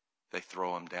 they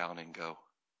throw them down and go,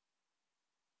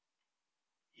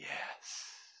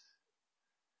 yes.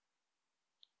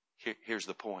 Here's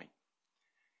the point.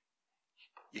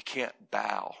 You can't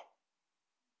bow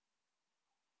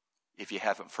if you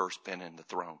haven't first been in the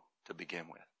throne to begin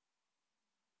with.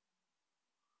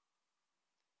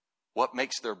 What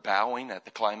makes their bowing at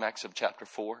the climax of chapter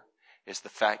 4 is the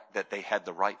fact that they had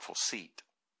the rightful seat.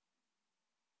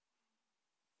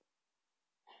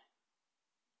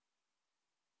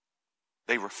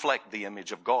 They reflect the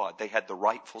image of God. They had the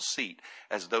rightful seat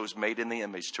as those made in the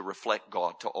image to reflect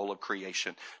God to all of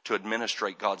creation, to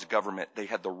administrate God's government. They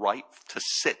had the right to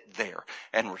sit there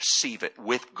and receive it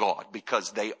with God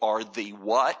because they are the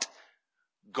what?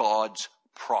 God's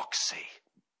proxy.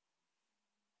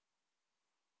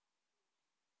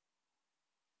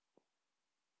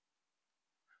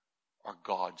 Are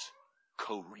God's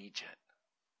co-regent.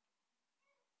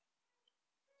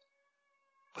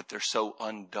 But they're so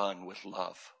undone with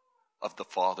love of the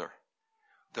Father.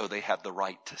 Though they have the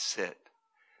right to sit,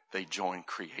 they join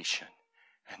creation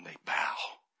and they bow.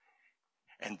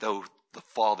 And though the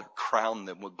Father crowned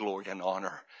them with glory and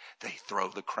honor, they throw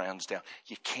the crowns down.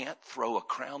 You can't throw a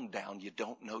crown down you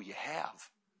don't know you have.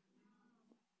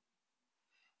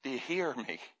 Do you hear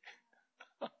me?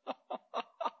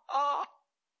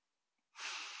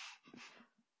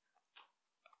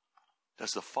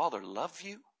 Does the Father love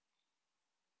you?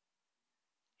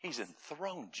 He's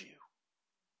enthroned you.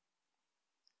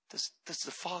 Does the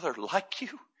Father like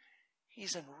you?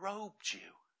 He's enrobed you.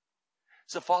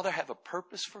 Does the Father have a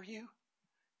purpose for you?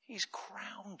 He's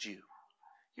crowned you.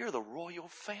 You're the royal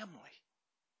family.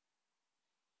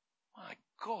 My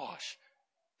gosh.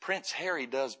 Prince Harry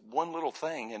does one little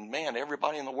thing and man,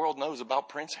 everybody in the world knows about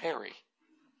Prince Harry.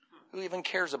 Who even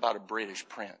cares about a British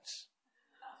prince?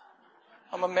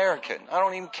 I'm American. I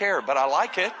don't even care, but I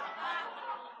like it.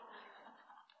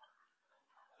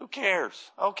 Who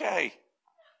cares? Okay.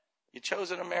 You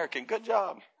chose an American. Good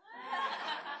job.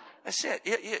 That's it.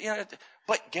 You know,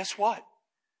 but guess what?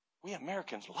 We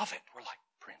Americans love it. We're like,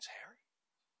 Prince Harry?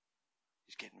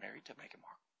 He's getting married to Meghan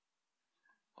Markle.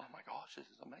 Oh my gosh, this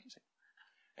is amazing.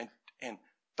 And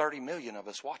 30 million of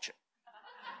us watch it.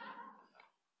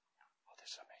 Oh,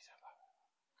 this is amazing.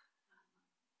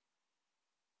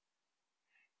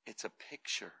 It's a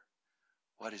picture.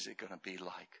 What is it going to be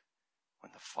like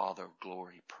when the Father of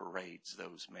glory parades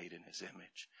those made in his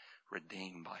image,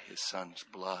 redeemed by his Son's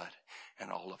blood,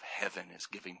 and all of heaven is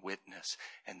giving witness,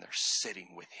 and they're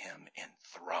sitting with him in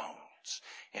thrones,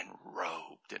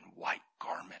 enrobed in white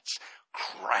garments,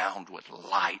 crowned with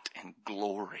light and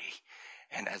glory.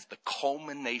 And as the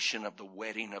culmination of the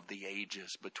wedding of the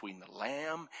ages between the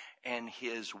Lamb and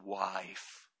his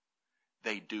wife,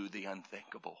 they do the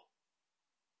unthinkable.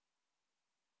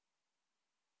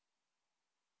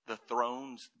 The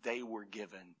thrones they were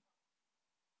given,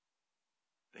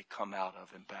 they come out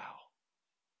of and bow.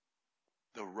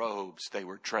 The robes they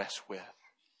were dressed with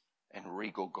and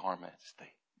regal garments,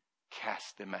 they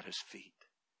cast them at his feet.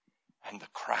 And the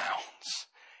crowns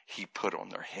he put on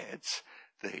their heads,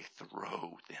 they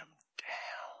throw them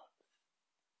down.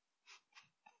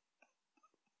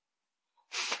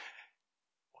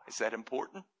 Why is that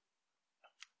important?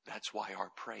 That's why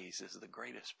our praise is the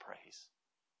greatest praise.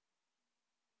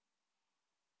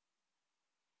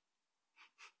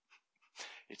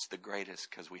 It's the greatest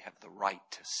because we have the right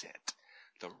to sit,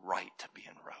 the right to be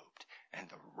enrobed, and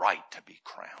the right to be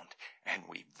crowned. And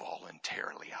we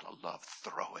voluntarily, out of love,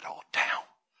 throw it all down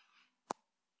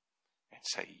and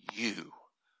say, you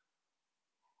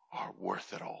are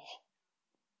worth it all.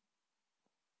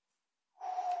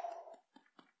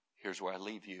 Here's where I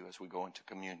leave you as we go into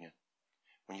communion.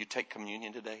 When you take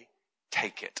communion today,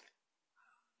 take it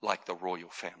like the royal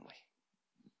family.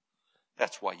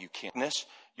 That's why you can't.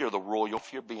 You're the royal.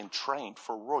 You're being trained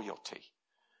for royalty.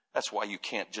 That's why you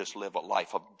can't just live a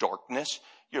life of darkness.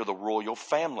 You're the royal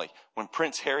family. When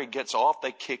Prince Harry gets off,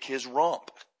 they kick his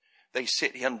rump. They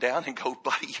sit him down and go,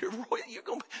 buddy, you're royal. You're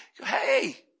going to,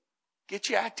 hey, get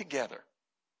your act together.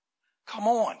 Come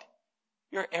on.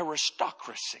 You're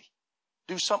aristocracy.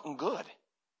 Do something good.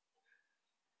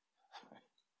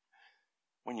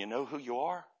 When you know who you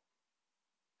are,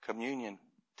 communion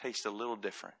tastes a little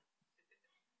different.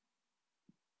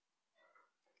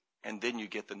 And then you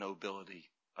get the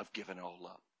nobility of giving all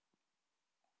up.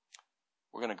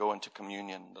 We're going to go into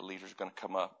communion. The leader's going to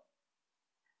come up.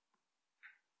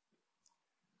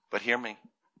 But hear me.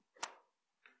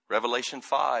 Revelation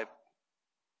 5,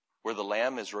 where the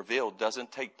Lamb is revealed,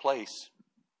 doesn't take place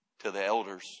till the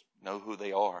elders know who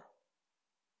they are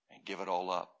and give it all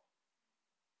up.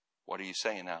 What are you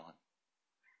saying, Alan?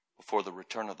 Before the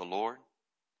return of the Lord,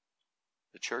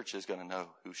 the church is going to know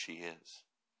who she is.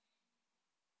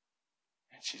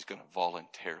 And she's going to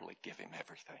voluntarily give him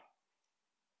everything.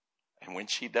 And when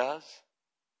she does,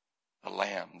 the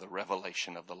Lamb, the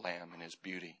revelation of the Lamb and his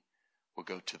beauty will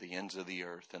go to the ends of the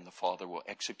earth, and the Father will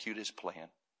execute his plan,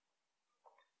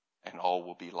 and all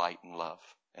will be light and love,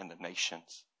 and the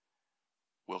nations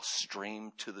will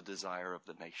stream to the desire of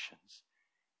the nations,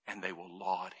 and they will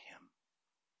laud him.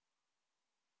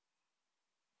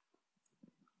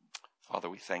 Father,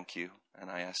 we thank you, and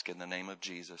I ask in the name of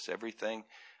Jesus, everything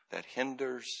that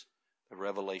hinders the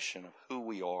revelation of who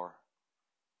we are,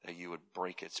 that you would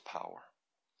break its power,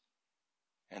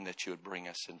 and that you would bring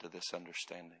us into this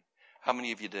understanding. How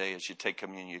many of you today, as you take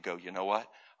communion, you go, you know what?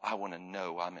 I want to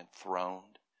know I'm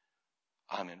enthroned,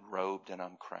 I'm enrobed, and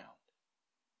I'm crowned.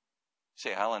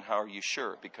 Say, Alan, how are you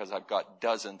sure? Because I've got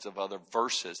dozens of other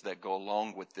verses that go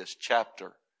along with this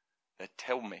chapter that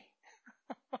tell me.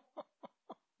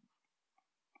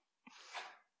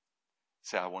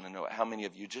 Say, I want to know. How many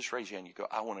of you, just raise your hand, you go,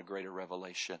 I want a greater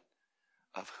revelation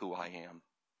of who I am.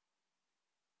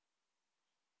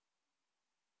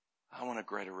 I want a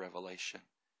greater revelation.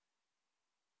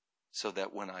 So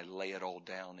that when I lay it all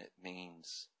down, it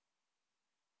means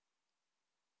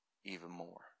even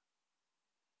more.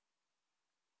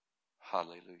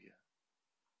 Hallelujah.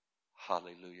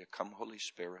 Hallelujah. Come, Holy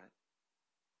Spirit.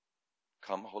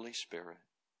 Come, Holy Spirit.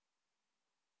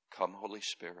 Come, Holy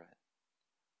Spirit.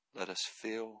 Let us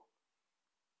feel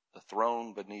the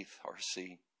throne beneath our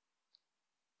seat.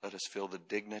 Let us feel the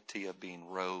dignity of being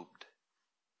robed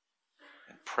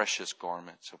in precious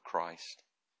garments of Christ.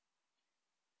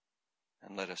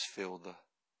 And let us feel the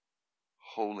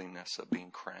holiness of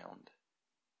being crowned.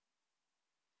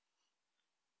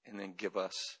 And then give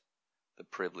us the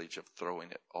privilege of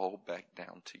throwing it all back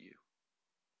down to you.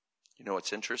 You know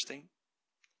what's interesting?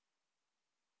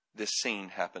 This scene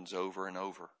happens over and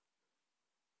over.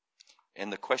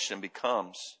 And the question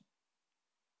becomes,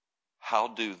 how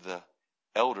do the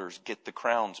elders get the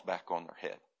crowns back on their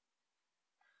head?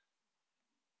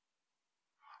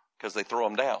 Because they throw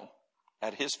them down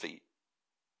at his feet.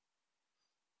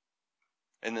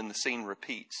 And then the scene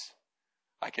repeats.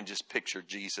 I can just picture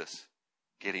Jesus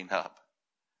getting up,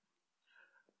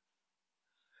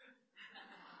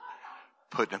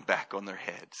 putting them back on their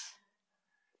heads,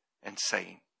 and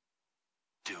saying,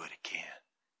 do it again.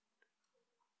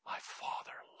 My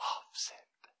Father loves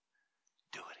it.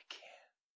 Do it again.